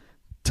 what?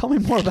 Tell me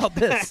more about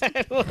this.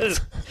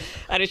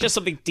 And it's just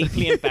something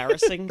deeply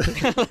embarrassing.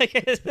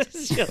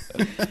 It's just,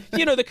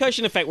 the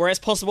Kirshen effect, where it's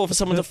possible for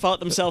someone to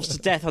fart themselves to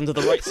death under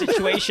the right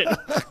situation.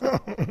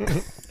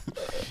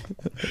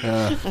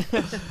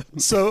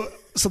 So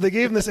they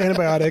gave him this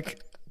antibiotic,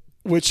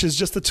 which is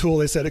just a tool.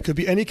 They said it could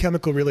be any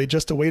chemical, really,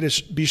 just a way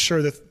to be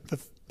sure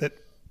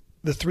that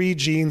the 3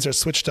 genes are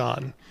switched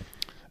on.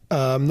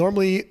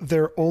 Normally,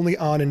 they're only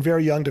on in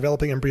very young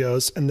developing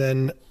embryos and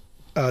then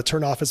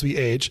turn off as we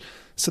age.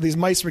 So these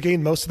mice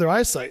regained most of their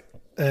eyesight.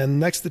 And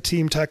next, the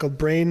team tackled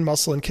brain,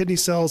 muscle, and kidney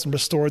cells and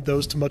restored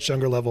those to much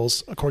younger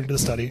levels, according to the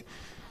study.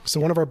 So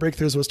one of our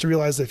breakthroughs was to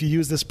realize that if you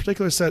use this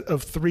particular set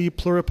of 3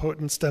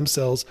 pluripotent stem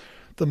cells,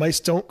 the mice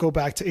don't go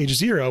back to age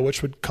 0,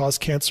 which would cause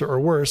cancer or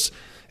worse.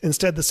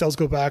 Instead, the cells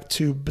go back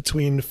to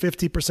between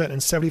 50%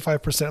 and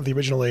 75% of the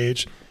original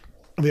age,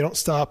 and they don't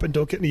stop and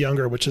don't get any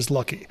younger, which is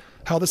lucky.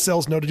 How the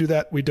cells know to do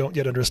that, we don't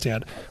yet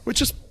understand, which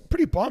is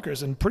pretty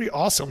bonkers and pretty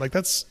awesome. Like,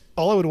 that's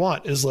all I would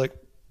want is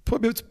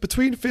put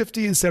between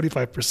 50 and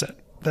 75%.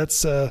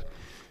 That's that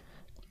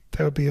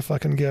would be a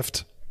fucking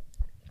gift.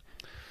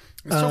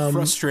 It's so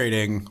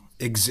frustrating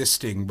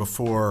existing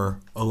before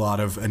a lot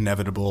of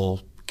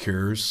inevitable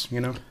cures,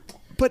 you know?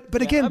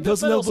 But again,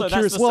 those inevitable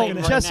cures. Well,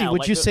 Jesse,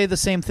 would you say the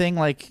same thing?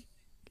 Like,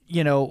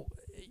 you know,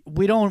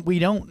 we don't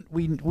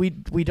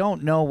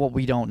know what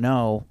we don't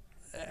know,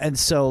 and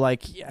so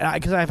like,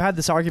 because I've had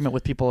this argument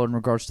with people in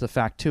regards to the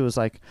fact too, is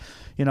like,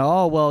 you know,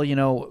 oh well, you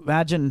know,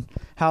 imagine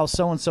how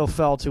so and so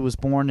felt who was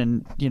born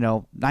in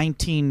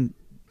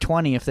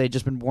 1920 if they'd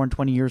just been born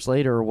 20 years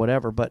later or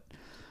whatever. But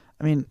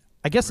I mean,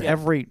 I guess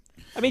Jesse,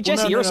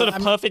 you're a sort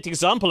of perfect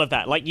example of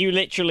that. Like, you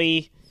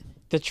literally,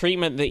 the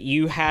treatment that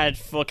you had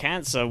for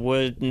cancer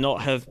would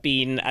not have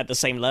been at the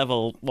same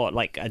level,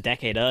 like a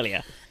decade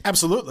earlier.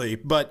 Absolutely.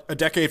 But a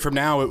decade from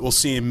now, it will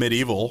seem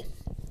medieval.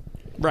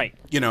 Right.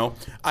 You know,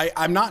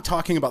 I'm not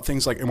talking about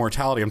things like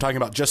immortality. I'm talking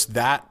about just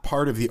that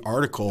part of the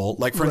article.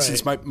 Like, for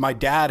instance, my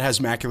dad has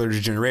macular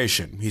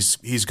degeneration.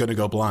 He's going to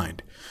go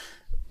blind.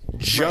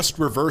 Just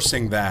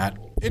reversing that,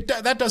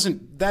 that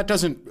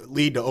doesn't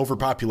lead to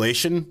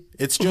overpopulation.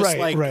 It's just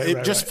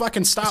just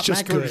fucking stop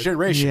macular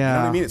degeneration. Yeah. You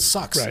know what I mean? It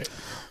sucks. Right.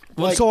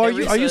 Well, so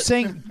are you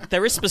saying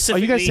there is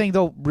specifically? Are you guys saying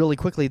though, really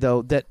quickly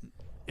though, that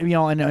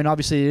and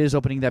obviously it is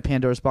opening that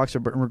Pandora's box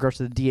in regards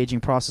to the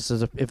de-aging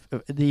processes, if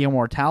the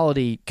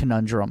immortality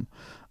conundrum,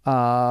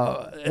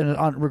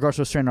 in regards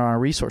to a strain on our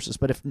resources.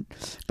 But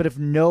if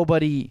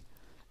nobody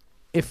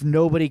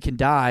can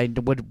die,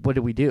 what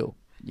do we do?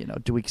 You know,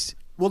 do we?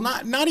 Well,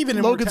 not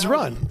even Logan's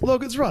Run.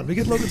 Logan's Run. We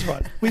get Logan's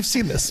Run. We've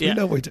seen this. We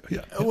know we do.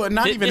 Yeah. Well,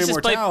 not even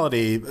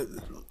immortality.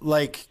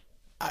 Like,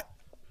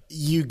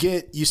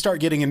 you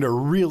start getting into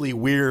really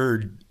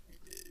weird,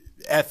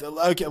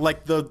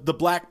 like the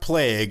Black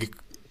Plague.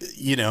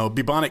 You know,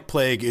 bubonic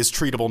plague is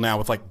treatable now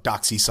with like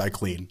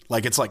doxycycline.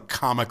 Like, it's like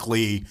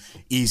comically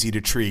easy to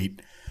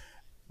treat.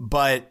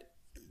 But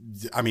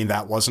I mean,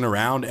 that wasn't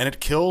around, and it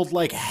killed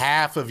like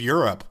half of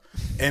Europe.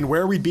 And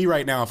where we'd be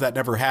right now if that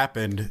never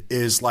happened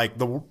is like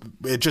the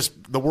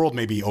world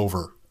may be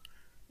over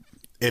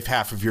if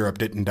half of Europe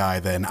didn't die.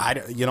 Then I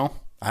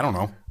don't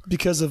know,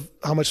 because of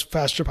how much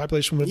faster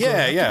population would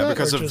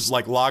because of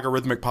like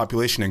logarithmic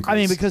population increase. I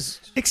mean,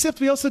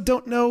 except we also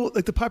don't know,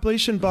 like, the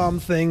population bomb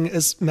thing,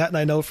 as Matt and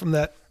I know from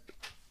that.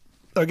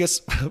 I guess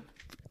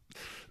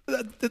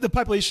the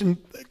population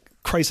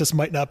crisis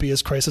might not be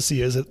as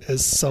crisis-y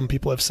as some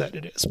people have said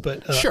it is,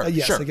 but sure.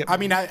 I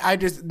mean, I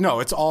just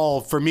it's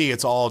all, for me,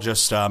 it's all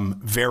just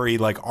very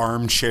like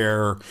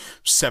armchair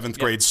 7th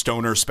grade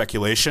stoner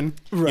speculation.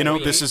 Right. You know,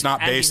 this is not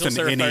based on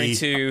any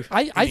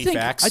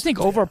facts. I think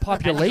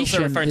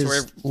overpopulation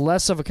is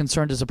less of a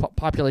concern as a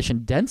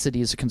population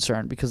density is a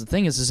concern, because the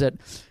thing is that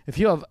if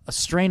you have a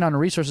strain on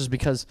resources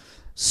because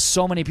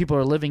so many people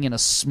are living in a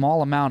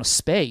small amount of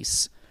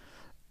space,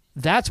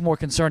 that's more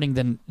concerning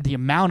than the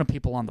amount of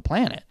people on the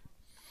planet.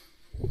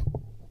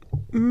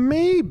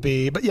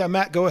 Maybe, but yeah,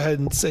 Matt, go ahead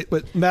and say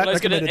what Matt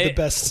recommended the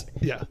best.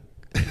 Yeah.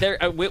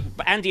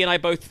 Andy and I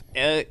both,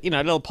 a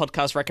little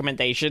podcast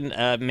recommendation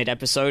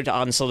mid-episode,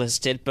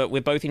 unsolicited, but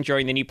we're both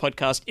enjoying the new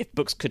podcast, If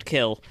Books Could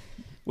Kill,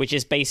 which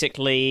is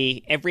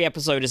basically every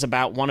episode is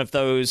about one of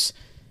those.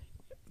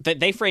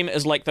 They frame it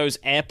as like those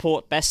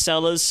airport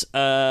bestsellers.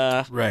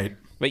 Right.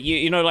 But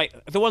you know,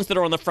 like the ones that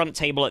are on the front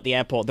table at the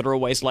airport that are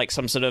always like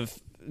some sort of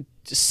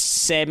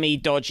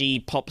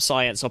semi-dodgy pop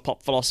science or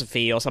pop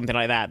philosophy or something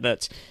like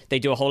that they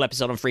do a whole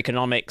episode on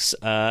Freakonomics,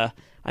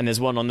 and there's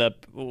one on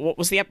what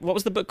was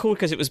the book called,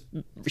 because it was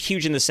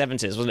huge in the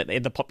 70s, wasn't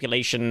it? The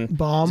Population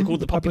Bomb. Was it called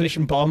The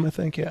Population Bomb? I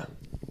think, yeah.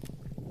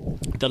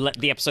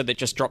 The episode that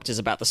just dropped is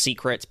about The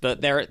Secret,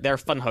 but they're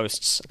fun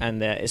hosts,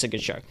 and it's a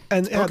good show.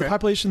 And the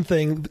population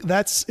thing,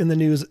 that's in the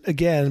news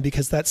again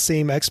because that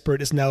same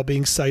expert is now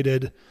being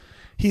cited.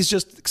 He's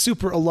just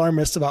super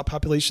alarmist about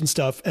population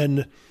stuff,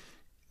 and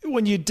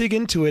when you dig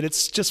into it,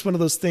 it's just one of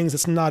those things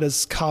that's not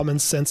as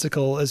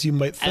commonsensical as you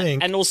might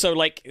think. And also,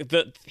 like,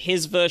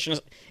 his version,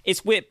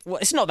 it's weird. Well,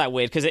 it's not that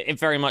weird because it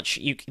very much,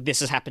 this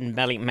has happened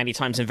many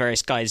times in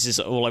various guises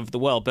all over the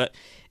world, but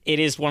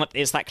it's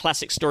that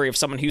classic story of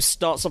someone who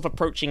starts off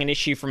approaching an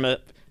issue from a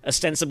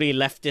ostensibly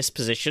leftist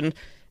position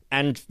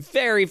and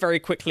very, very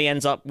quickly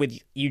ends up with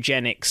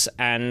eugenics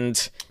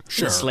and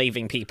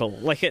enslaving people.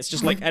 Like, it's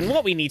just like, and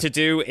what we need to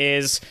do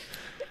is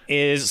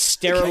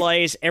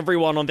sterilize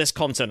everyone on this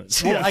continent.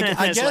 Well,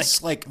 I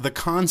guess like the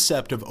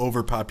concept of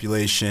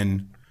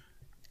overpopulation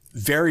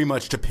very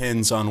much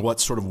depends on what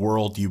sort of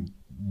world you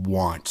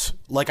want.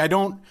 Like,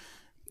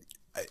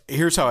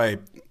 here's how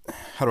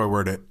do I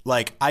word it?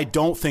 Like, I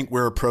don't think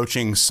we're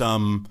approaching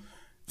some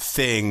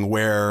thing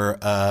where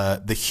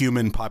the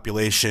human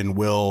population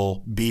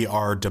will be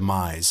our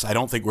demise. I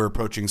don't think we're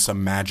approaching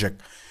some magic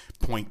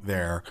point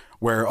there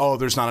where,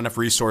 there's not enough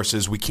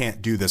resources, we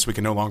can't do this, we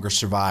can no longer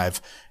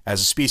survive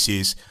as a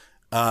species.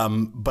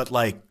 But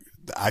like,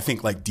 I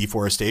think like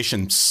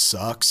deforestation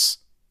sucks,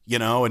 you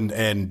know,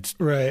 and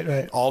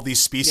right all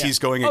these species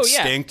going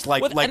extinct.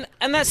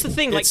 And that's the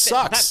thing, like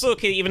sucks. That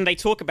book, even they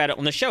talk about it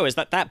on the show, is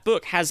that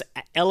book has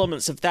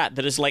elements of that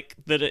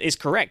is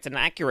correct and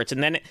accurate,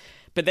 and then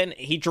but then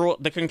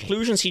the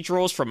conclusions he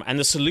draws from and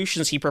the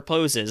solutions he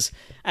proposes,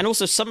 and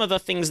also some of the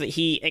things that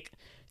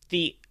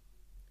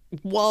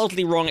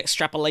wildly wrong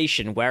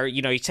extrapolation where,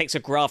 he takes a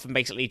graph and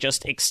basically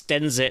just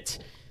extends it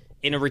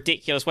in a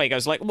ridiculous way. He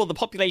goes like, well, the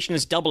population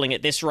is doubling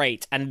at this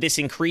rate and this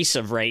increase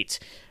of rate.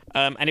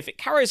 And if it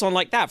carries on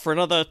like that for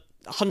another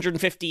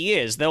 150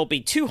 years, there'll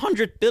be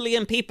 200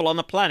 billion people on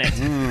the planet,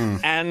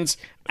 and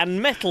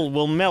metal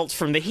will melt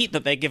from the heat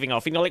that they're giving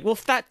off. And you're like, well,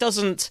 if that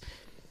doesn't,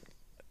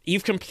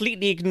 you've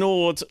completely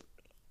ignored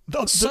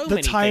many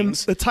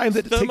things. The time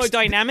that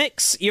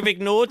thermodynamics, you've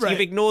ignored. Right.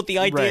 You've ignored the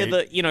idea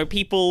that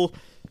people.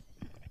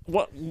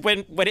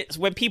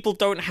 When people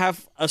don't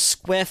have a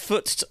square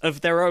foot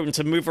of their own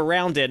to move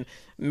around in,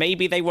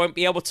 maybe they won't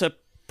be able to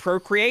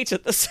procreate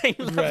at the same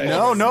level.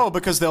 Right. No,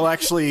 because they'll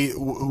actually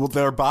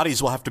their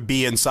bodies will have to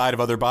be inside of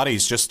other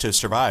bodies just to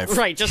survive.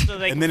 Right, just so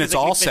they and then it's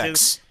all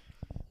sex.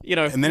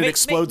 And then it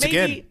explodes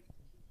again.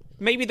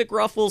 Maybe the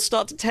graph will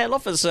start to tail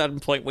off at a certain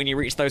point when you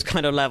reach those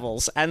kind of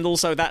levels, and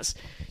also that's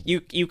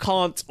you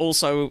can't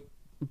also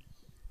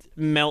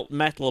melt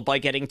metal by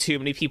getting too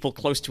many people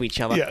close to each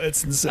other. Yeah,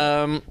 it's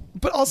insane.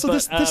 But also,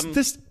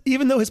 this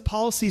even though his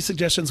policy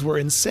suggestions were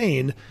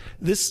insane,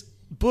 this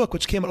book,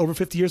 which came out over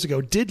 50 years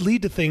ago, did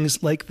lead to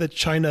things like the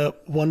China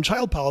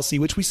one-child policy,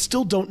 which we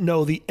still don't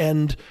know the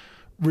end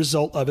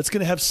result of. It's going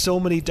to have so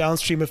many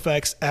downstream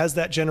effects as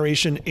that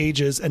generation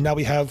ages, and now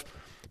we have,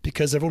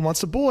 because everyone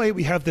wants a boy,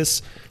 we have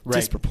this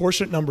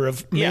disproportionate number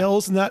of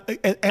males, and that,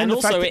 and the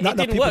also fact that it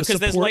didn't work because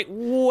there's like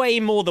way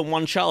more than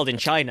one child in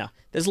China.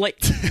 There's like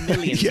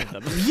millions of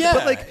them.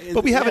 Yeah,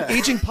 but we have an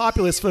aging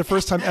populace for the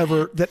first time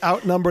ever that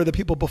outnumber the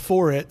people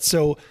before it.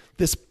 So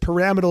this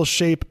pyramidal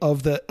shape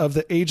of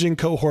the aging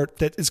cohort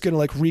that is going to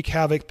like wreak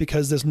havoc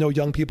because there's no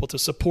young people to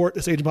support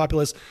this aging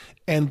populace,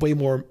 and way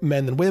more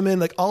men than women.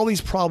 Like all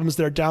these problems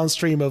that are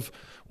downstream of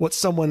what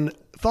someone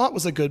thought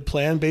was a good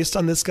plan based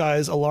on this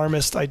guy's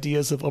alarmist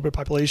ideas of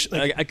overpopulation.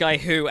 Like, a guy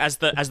who, as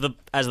the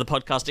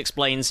podcast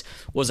explains,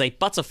 was a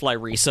butterfly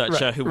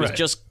researcher who was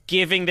just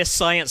giving this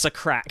science a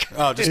crack.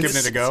 Oh, just giving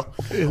it a go.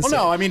 Well,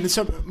 no, I mean,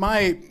 so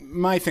my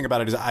thing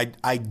about it is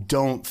I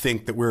don't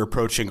think that we're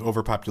approaching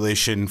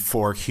overpopulation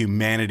for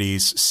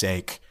humanity's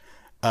sake,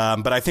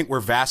 but I think we're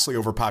vastly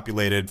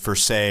overpopulated for,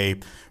 say,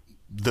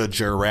 the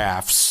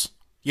giraffes.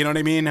 You know what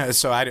I mean?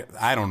 So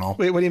I don't know.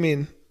 Wait, what do you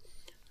mean?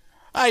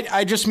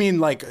 I just mean,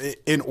 like,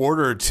 in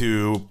order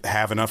to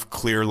have enough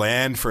clear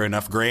land for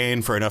enough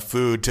grain, for enough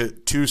food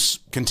to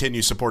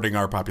continue supporting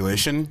our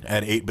population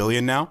at 8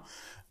 billion now,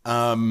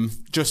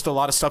 just a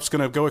lot of stuff's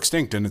going to go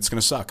extinct and it's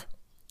going to suck.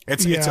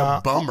 It's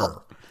a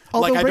bummer.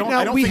 Although like,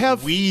 I don't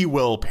think we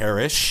will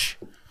perish.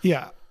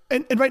 Yeah.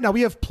 And right now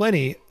we have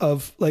plenty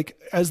of, like,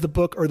 as the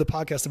book or the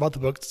podcast about the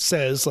book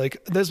says,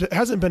 like, there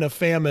hasn't been a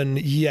famine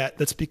yet.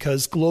 That's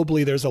because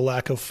globally there's a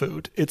lack of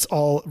food. It's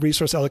all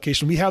resource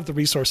allocation. We have the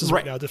resources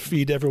right now to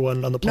feed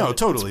everyone on the planet. No,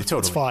 totally.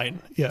 It's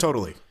fine. Yeah.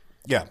 Totally.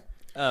 Yeah.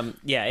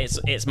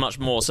 It's much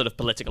more sort of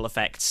political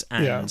effects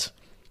and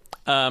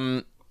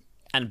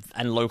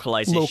and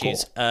localized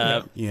issues.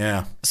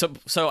 Yeah.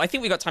 So I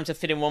think we got time to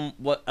fit in one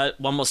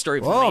more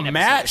story. Oh,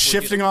 Matt,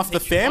 shifting off the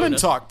famine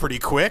talk pretty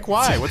quick.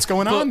 Why? What's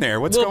going on there?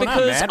 What's going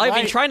on, Matt? I've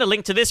been trying to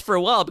link to this for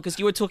a while because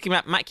you were talking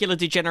about macular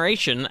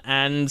degeneration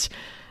and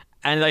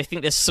I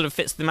think this sort of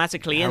fits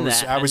thematically in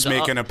there. I was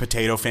making a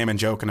potato famine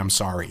joke, and I'm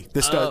sorry.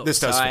 This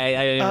does.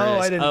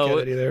 I didn't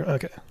get it either.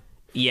 Okay.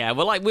 Yeah,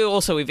 well, like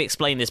we've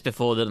explained this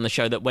before on the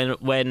show that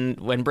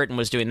when Britain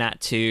was doing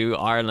that to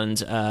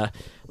Ireland,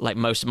 like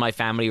most of my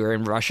family were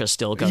in Russia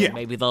still going,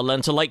 maybe they'll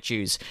learn to like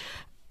Jews,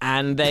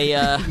 and they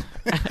and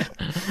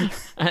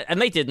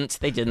they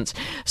didn't.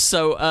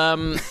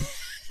 So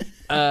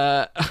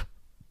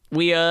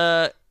we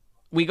got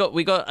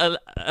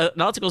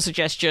an article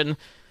suggestion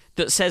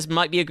that says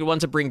might be a good one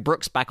to bring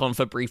Brooks back on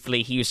for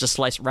briefly. He used to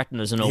slice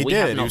retinas and all. We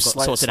have not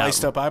got sorted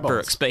out up eyeballs.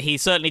 Brooks, but he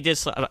certainly did.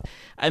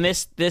 And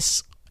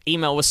this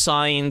email was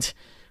signed.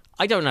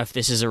 I don't know if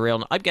this is a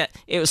real.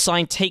 It was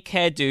signed. Take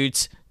care,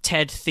 dudes.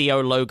 Ted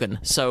Theo Logan.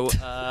 So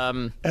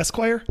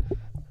Esquire.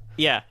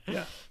 Yeah.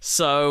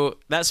 So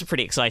that's a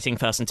pretty exciting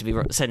person to be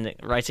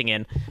writing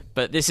in.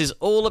 But this is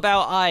all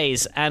about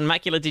eyes and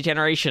macular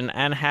degeneration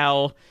and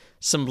how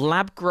some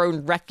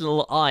lab-grown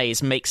retinal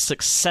eyes make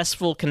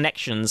successful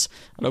connections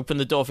and open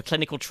the door for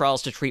clinical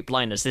trials to treat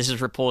blindness. This is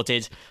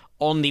reported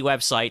on the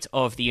website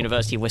of the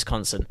University of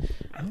Wisconsin,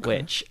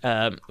 which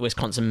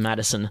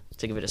Wisconsin-Madison,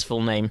 to give it its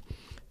full name.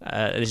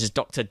 This is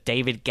Dr.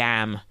 David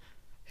Gamm,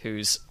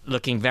 who's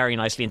looking very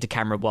nicely into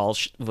camera while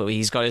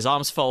he's got his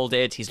arms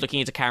folded. He's looking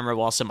into camera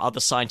while some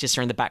other scientists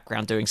are in the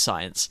background doing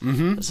science.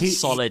 Mm-hmm. It's a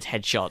solid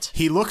headshot.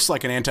 He looks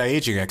like an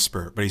anti-aging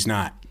expert, but he's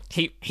not.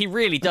 He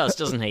really does,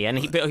 doesn't he? And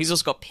he's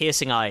also got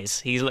piercing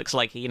eyes. He looks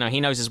like, he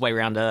knows his way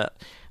around a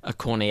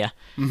cornea.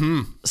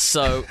 Mm-hmm.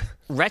 So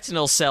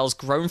retinal cells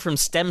grown from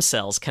stem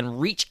cells can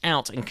reach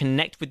out and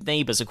connect with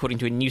neighbors, according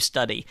to a new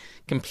study,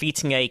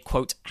 completing a,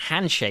 quote,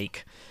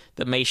 handshake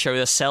that may show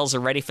the cells are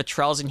ready for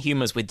trials in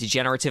humans with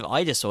degenerative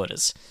eye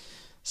disorders.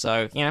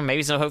 So,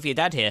 maybe some hope for your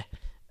dad here.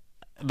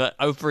 But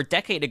over a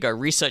decade ago,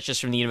 researchers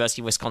from the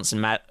University of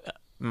Wisconsin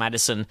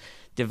Madison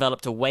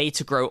developed a way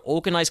to grow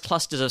organized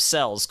clusters of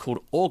cells called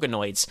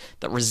organoids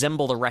that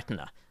resemble the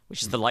retina,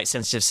 which is the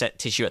light-sensitive set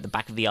tissue at the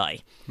back of the eye.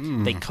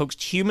 They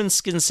coaxed human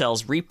skin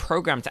cells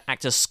reprogrammed to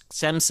act as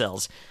stem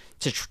cells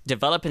to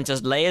develop into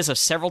layers of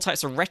several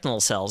types of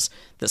retinal cells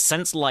that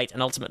sense light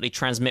and ultimately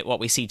transmit what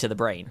we see to the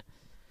brain.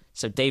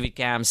 So David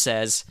Gamm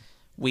says,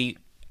 we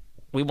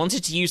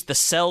wanted to use the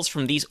cells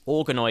from these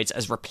organoids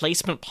as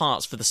replacement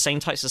parts for the same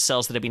types of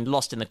cells that have been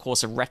lost in the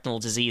course of retinal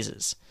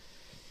diseases.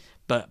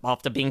 But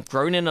after being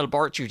grown in a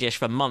laboratory dish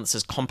for months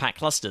as compact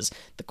clusters,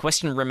 the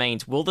question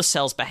remained, will the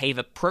cells behave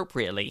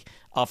appropriately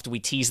after we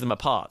tease them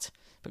apart?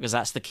 Because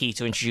that's the key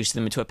to introducing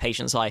them into a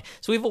patient's eye.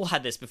 So we've all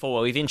had this before,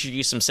 where we've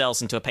introduced some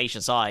cells into a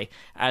patient's eye,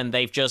 and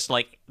they've just,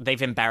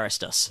 they've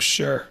embarrassed us.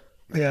 Sure.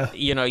 Yeah.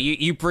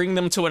 You bring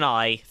them to an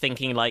eye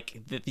thinking,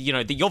 that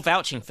you're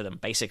vouching for them,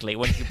 basically,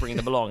 when you bring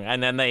them along.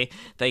 And then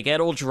they get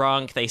all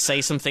drunk, they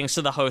say some things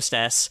to the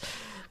hostess.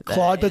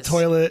 Clog the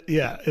toilet.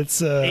 Yeah,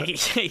 it's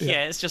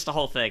it's just a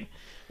whole thing.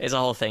 It's a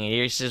whole thing.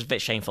 It's just a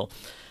bit shameful.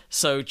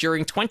 So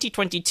during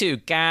 2022,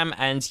 Gamm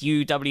and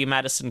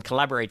UW-Madison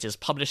collaborators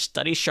published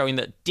studies showing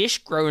that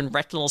dish-grown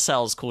retinal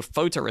cells called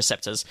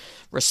photoreceptors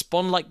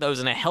respond like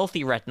those in a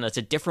healthy retina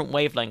to different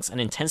wavelengths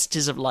and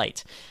intensities of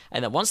light,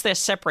 and that once they're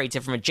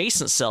separated from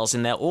adjacent cells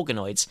in their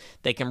organoids,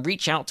 they can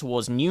reach out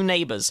towards new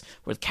neighbors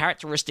with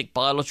characteristic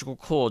biological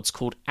cords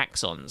called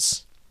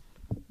axons.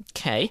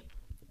 Okay.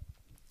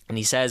 And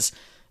he says,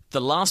 the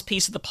last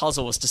piece of the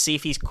puzzle was to see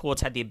if these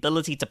cords had the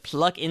ability to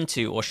plug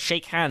into or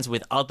shake hands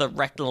with other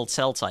retinal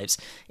cell types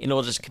in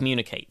order to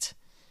communicate.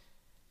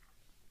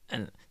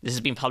 And this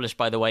has been published,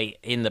 by the way,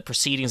 in the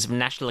Proceedings of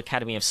National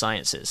Academy of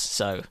Sciences.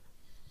 So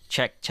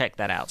check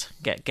that out.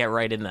 Get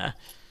right in there.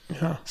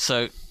 Yeah.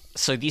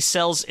 So these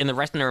cells in the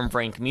retina and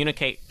brain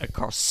communicate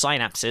across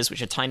synapses,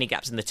 which are tiny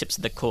gaps in the tips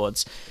of the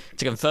cords,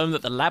 to confirm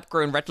that the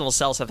lab-grown retinal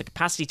cells have the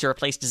capacity to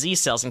replace disease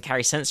cells and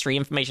carry sensory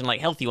information like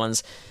healthy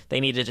ones.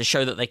 They needed to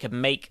show that they could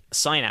make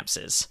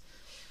synapses.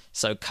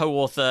 So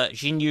co-author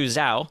Jinyu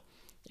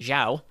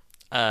Zhao,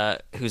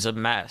 who's a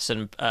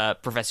Madison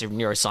professor of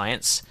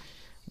neuroscience,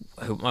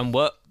 who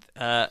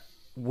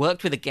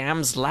worked with the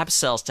Gamm's lab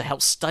cells to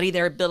help study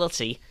their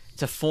ability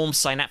to form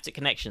synaptic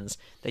connections.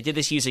 They did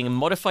this using a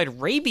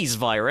modified rabies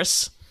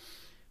virus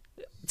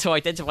to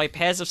identify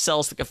pairs of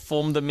cells that could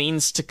form the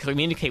means to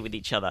communicate with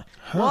each other.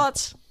 Huh.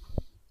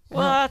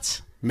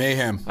 What?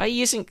 Mayhem. Are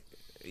you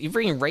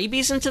bringing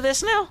rabies into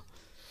this now?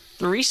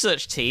 The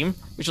research team,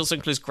 which also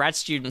includes grad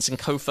students and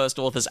co-first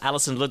authors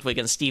Alison Ludwig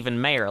and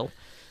Stephen Merrill,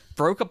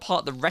 broke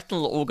apart the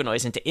retinal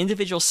organoids into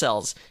individual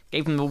cells,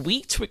 gave them a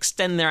week to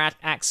extend their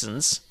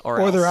axons,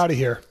 or they're out of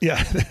here.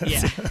 Yeah.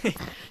 Yeah.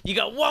 You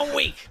got 1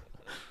 week.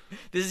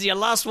 This is your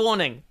last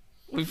warning.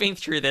 We've been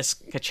through this,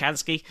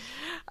 Kachansky.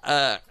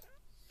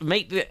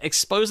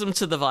 Expose them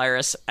to the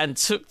virus and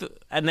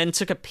then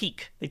took a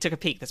peek. They took a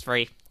peek. They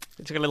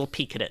took a little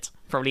peek at it.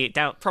 Probably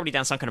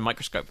down some kind of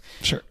microscope.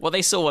 Sure. What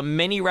they saw were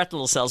many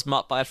retinal cells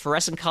marked by a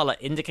fluorescent color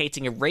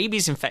indicating a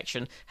rabies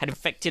infection had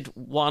infected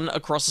one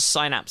across a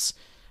synapse,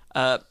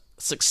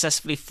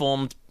 successfully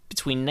formed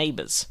between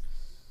neighbors.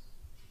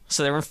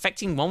 So they're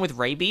infecting one with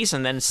rabies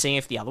and then seeing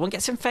if the other one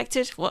gets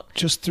infected? What?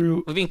 Just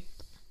through...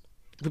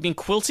 We've been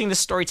quilting this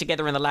story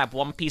together in the lab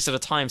one piece at a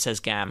time, says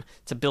Gamm,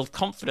 to build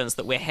confidence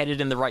that we're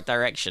headed in the right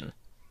direction.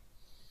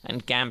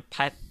 And Gamm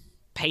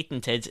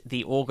patented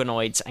the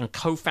organoids and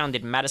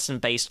co-founded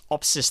Madison-based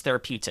Opsis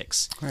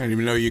Therapeutics. I didn't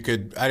even know you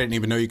could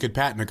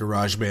patent a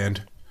garage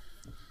band.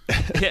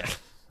 Yeah.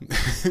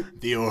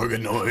 The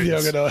organoids. The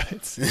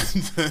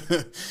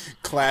organoids.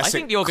 Classic. I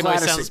think the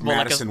organoids sounds more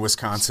Madison, like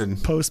Wisconsin.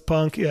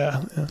 Post-punk,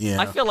 yeah.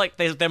 I feel like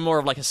they're more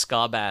of like a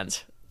ska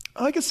band.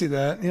 I can see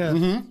that, yeah.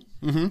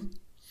 Mm-hmm. Mm-hmm.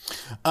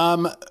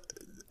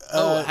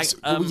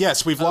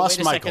 Yes, we've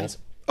lost Michael.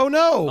 Second. Oh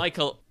no,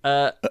 Michael.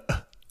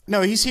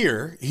 No, he's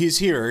here. He's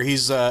here.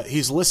 He's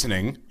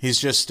listening. He's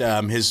just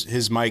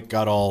his mic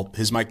got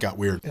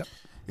weird. Yep.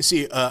 You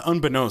see,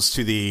 unbeknownst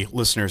to the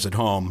listeners at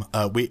home,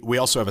 we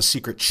also have a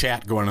secret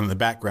chat going on in the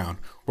background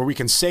where we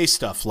can say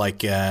stuff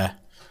like, "Hey,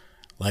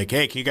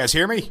 can you guys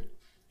hear me?"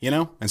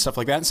 And stuff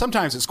like that. And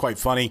sometimes it's quite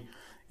funny,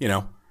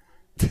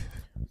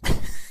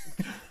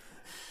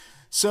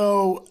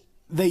 So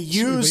they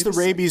use the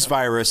rabies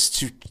virus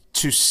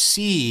to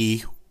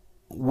see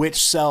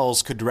which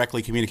cells could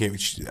directly communicate,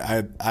 which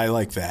I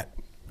like that.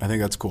 I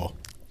think that's cool.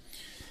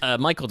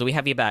 Michael, do we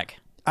have you back?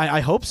 I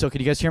hope so. Can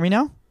you guys hear me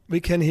now? We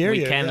can hear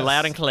you. We can, yes.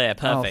 Loud and clear.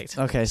 Perfect.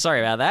 Oh, okay. Sorry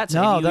about that.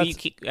 No,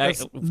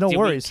 No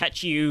worries.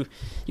 Catch you.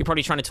 You're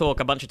probably trying to talk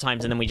a bunch of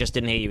times, and then we just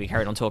didn't hear you. We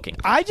carried on talking.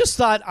 I just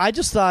thought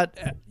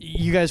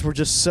you guys were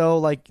just so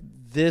like,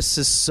 this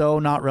is so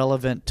not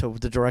relevant to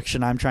the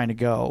direction I'm trying to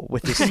go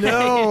with this.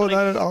 No,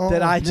 not at all.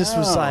 That I just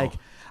was like,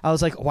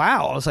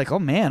 wow. I was like, oh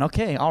man,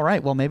 okay, all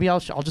right. Well, maybe I'll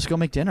just go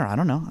make dinner. I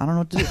don't know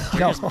what to do.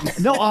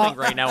 No,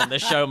 right now on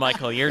this show,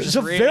 Michael, you're just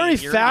really, very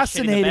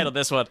fascinating. Really on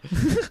this one.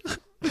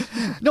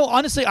 No,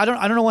 honestly, I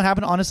don't know what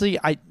happened. Honestly,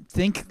 I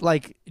think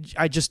like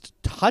I just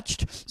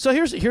touched. So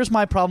here's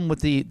my problem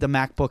with the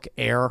MacBook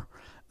Air.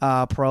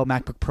 Pro,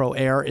 MacBook Pro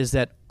Air is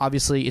that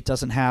obviously it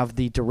doesn't have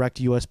the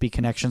direct USB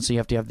connection, so you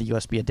have to have the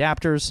USB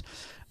adapters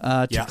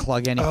to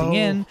plug anything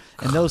in,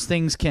 and those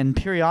things can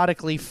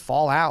periodically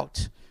fall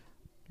out,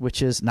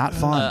 which is not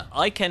fun.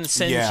 I can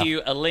send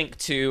you a link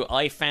to.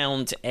 I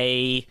found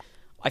a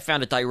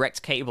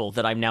direct cable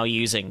that I'm now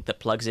using that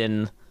plugs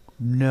in.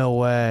 No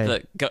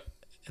way.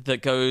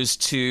 That goes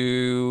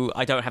to.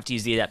 I don't have to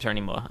use the adapter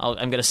anymore.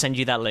 I'm going to send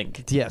you that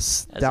link.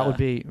 Yes, that would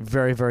be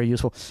very, very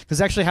useful.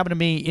 Because it actually happened to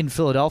me in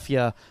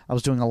Philadelphia. I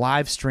was doing a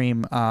live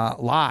stream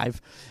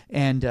live,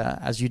 and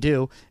as you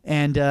do,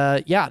 and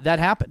that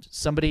happened.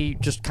 Somebody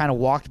just kind of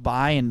walked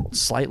by and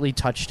slightly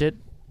touched it.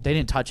 They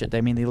didn't touch it.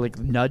 They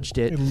nudged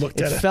it.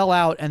 It fell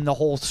out, and the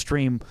whole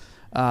stream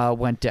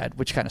went dead,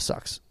 which kind of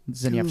sucks.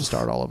 Then you have to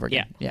start all over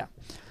again. Yeah.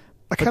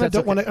 I kind of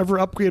don't want to ever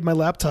upgrade my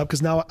laptop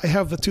because now I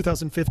have the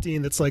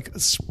 2015 that's like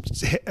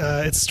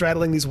it's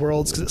straddling these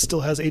worlds because it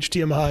still has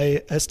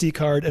HDMI, SD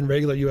card, and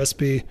regular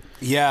USB.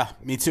 Yeah,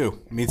 me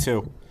too.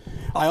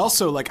 I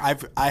also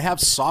I have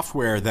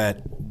software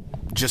that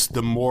just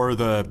the more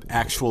the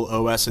actual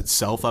OS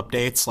itself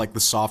updates, like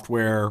the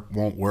software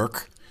won't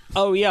work.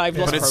 Oh yeah, I've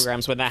lost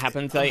programs when that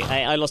happened.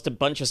 I lost a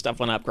bunch of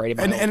stuff when I upgraded.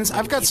 And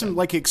I've got some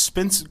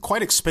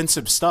quite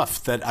expensive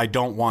stuff that I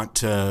don't want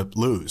to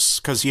lose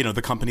because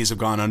the companies have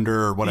gone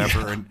under or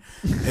whatever, and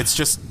it's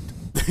just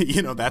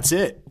that's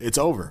it. It's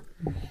over.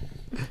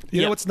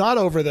 You know what's not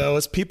over though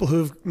is people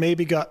who've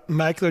maybe got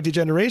macular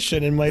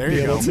degeneration and might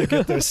be able to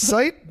get their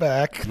sight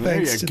back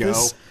thanks to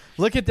this.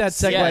 Look at that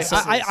segue.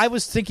 I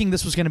was thinking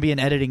this was going to be an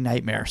editing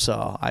nightmare,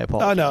 so I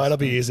apologize. Oh, no, it'll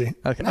be easy.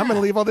 Okay. I'm going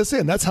to leave all this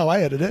in. That's how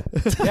I edit it.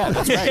 Yeah,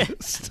 that's right.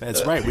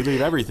 That's right. We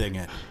leave everything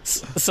in.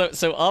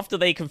 So after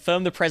they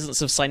confirmed the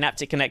presence of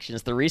synaptic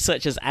connections, the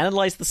researchers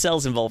analyzed the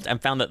cells involved and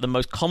found that the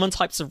most common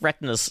types of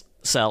retina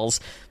cells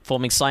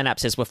forming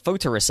synapses were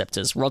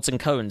photoreceptors, rods and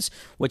cones,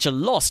 which are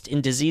lost in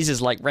diseases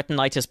like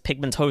retinitis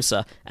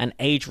pigmentosa and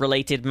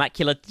age-related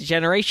macular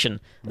degeneration,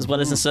 as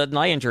well as in certain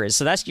eye injuries.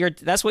 So that's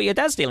what your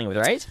dad's dealing with,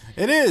 right?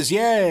 It is,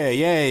 yeah.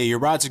 Your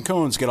rods and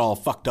cones get all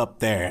fucked up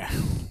there.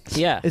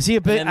 Yeah. Is he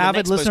a bit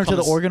avid listener to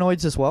the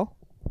organoids as well?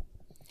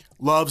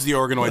 Loves the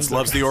organoids,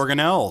 loves the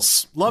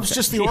organelles, loves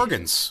just the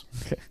organs.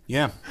 Okay.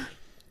 Yeah.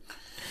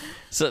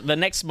 So the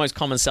next most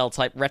common cell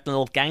type,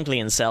 retinal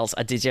ganglion cells,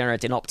 are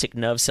degenerate in optic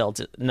nerve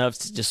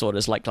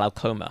disorders like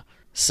glaucoma.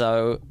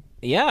 So,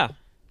 yeah,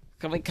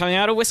 coming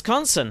out of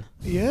Wisconsin.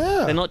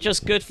 Yeah. They're not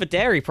just good for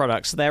dairy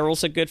products. They're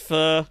also good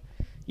for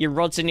your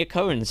rods and your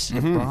cones.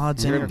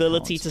 Rods your and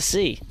ability cones. to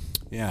see.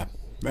 Yeah.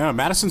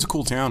 Madison's a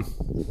cool town.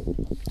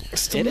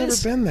 Still never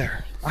been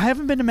there. I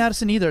haven't been to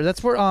Madison either.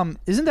 That's where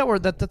isn't that where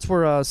that's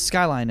where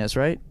Skyline is,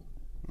 right?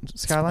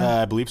 Skyline?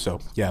 I believe so.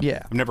 Yeah.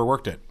 I've never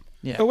worked it.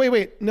 Yeah. Oh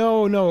wait,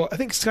 no. I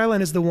think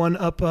Skyline is the one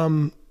up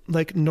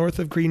like north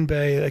of Green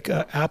Bay, like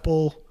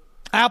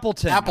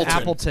Appleton.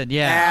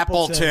 Yeah.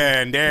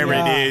 Appleton. There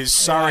it is.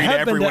 Sorry to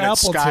everyone at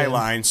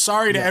Skyline.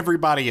 Sorry to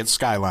everybody at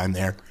Skyline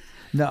there.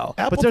 No.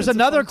 Appleton's but there's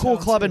another cool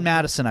club too. in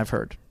Madison I've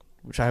heard,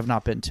 which I have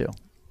not been to.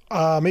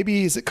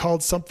 Maybe is it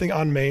called something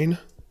on Main?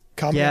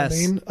 Comedy on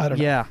Main? I don't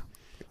know. Yeah.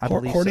 I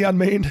believe Horny so. on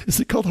Main?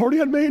 Is it called Horny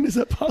on Main? Is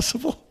that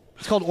possible?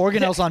 It's called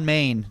Organelles on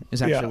Main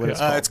is actually what it's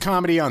called. It's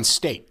Comedy on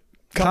State.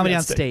 Comedy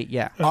on State,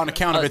 yeah. On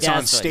account of it's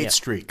on State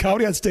Street.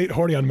 Comedy on State,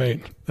 Horny on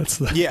Main. That's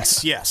the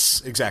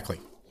Yes,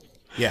 exactly.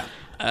 Yeah.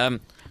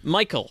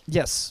 Michael.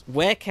 Yes.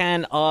 Where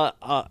can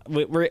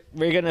we're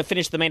going to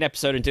finish the main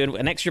episode and do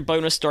an extra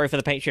bonus story for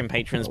the Patreon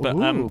patrons, but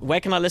where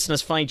can our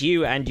listeners find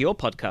you and your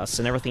podcasts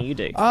and everything you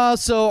do?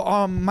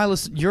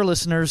 Your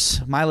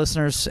listeners, my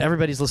listeners,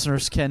 everybody's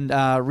listeners can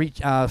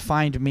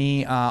find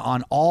me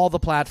on all the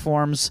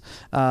platforms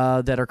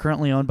that are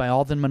currently owned by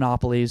all the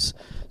monopolies.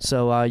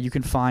 So you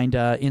can find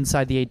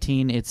Inside the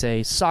 18. It's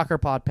a soccer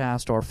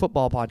podcast or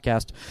football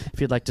podcast, if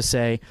you'd like to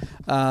say,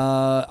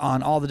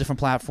 on all the different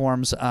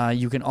platforms.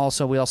 You can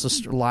we also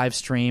live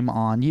stream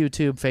on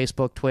YouTube,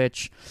 Facebook,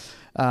 Twitch.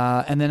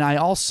 And then I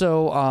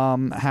also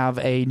have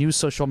a new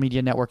social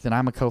media network that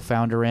I'm a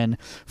co-founder in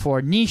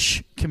for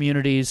niche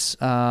communities.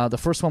 The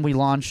first one we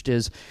launched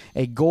is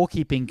a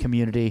goalkeeping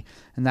community,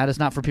 and that is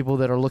not for people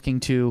that are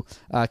looking to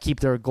keep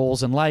their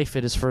goals in life.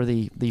 It is for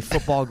the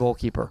football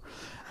goalkeeper.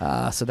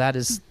 So that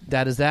is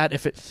that.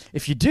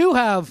 If you do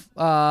have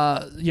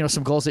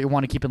some goals that you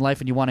want to keep in life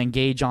and you want to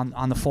engage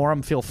on the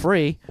forum, feel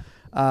free.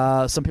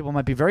 Some people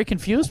might be very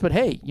confused, but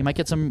hey, you might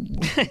get some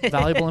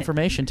valuable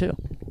information too.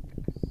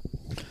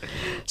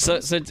 So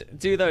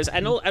do those,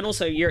 and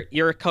also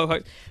you're a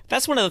co-host.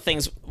 That's one of the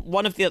things.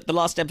 One of the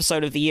last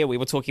episode of the year, we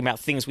were talking about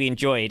things we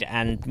enjoyed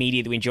and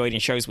media that we enjoyed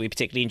and shows we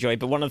particularly enjoyed.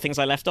 But one of the things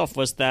I left off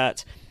was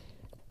that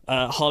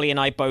Holly and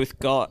I both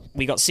got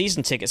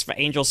season tickets for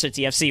Angel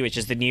City FC, which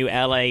is the new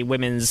LA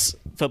women's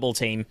football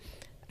team.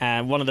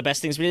 And one of the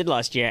best things we did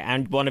last year.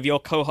 And one of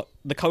your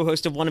the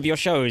co-host of one of your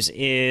shows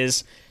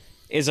is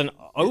an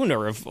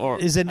owner of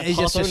she's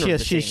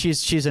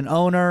an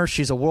owner.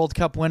 She's a World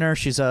Cup winner.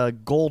 She's a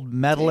gold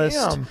medalist.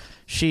 Damn.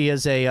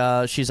 She's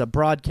a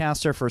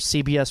broadcaster for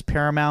CBS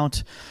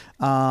Paramount.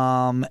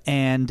 I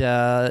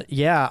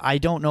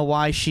don't know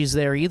why she's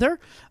there either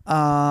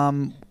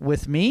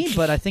with me,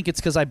 but I think it's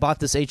because I bought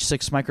this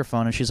H6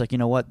 microphone, and she's like, you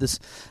know what, this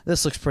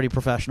looks pretty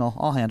professional.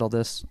 I'll handle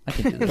this. I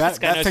can do this.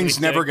 that thing's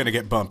never going to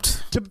get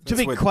bumped. To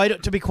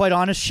be quite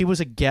honest, she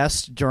was a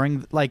guest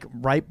during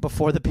right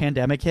before the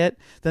pandemic hit.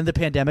 Then the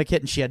pandemic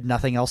hit, and she had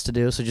nothing else to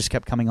do, so just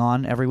kept coming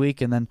on every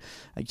week, and then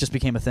it just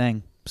became a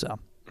thing. So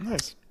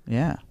nice.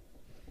 Yeah,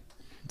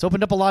 it's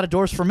opened up a lot of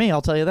doors for me.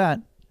 I'll tell you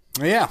that.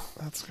 Yeah,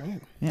 that's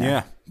great.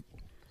 Yeah.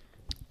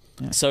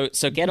 So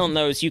get on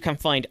those. You can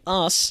find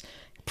us.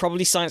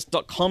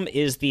 probablyscience.com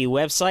is the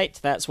website.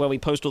 That's where we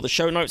post all the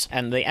show notes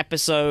and the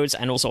episodes,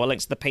 and also our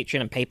links to the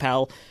Patreon and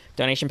PayPal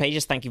donation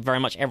pages. Thank you very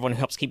much, everyone who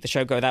helps keep the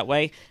show go that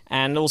way,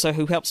 and also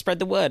who helps spread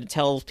the word and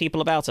tell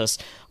people about us.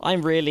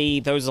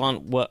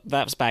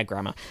 That's bad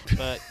grammar,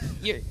 but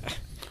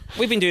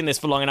we've been doing this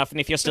for long enough, and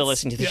if you're still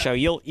listening to the show,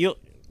 you'll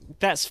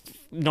that's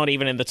not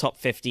even in the top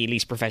 50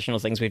 least professional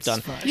things we've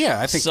done.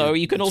 Yeah, I think so.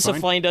 You can also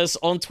find us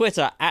on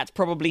Twitter at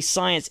Probably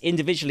Science,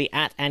 individually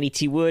at Andy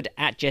T. Wood,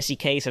 at Jesse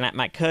Case, and at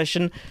Matt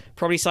Kirshen.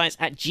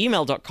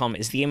 probablyscience@gmail.com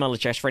is the email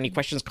address for any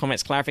questions,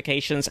 comments,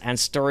 clarifications, and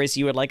stories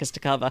you would like us to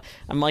cover.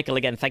 And Michael,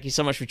 again, thank you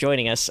so much for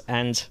joining us.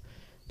 And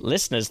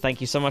listeners,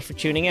 thank you so much for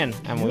tuning in.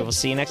 And we will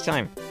see you next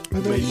time.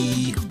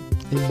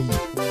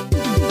 Bye-bye.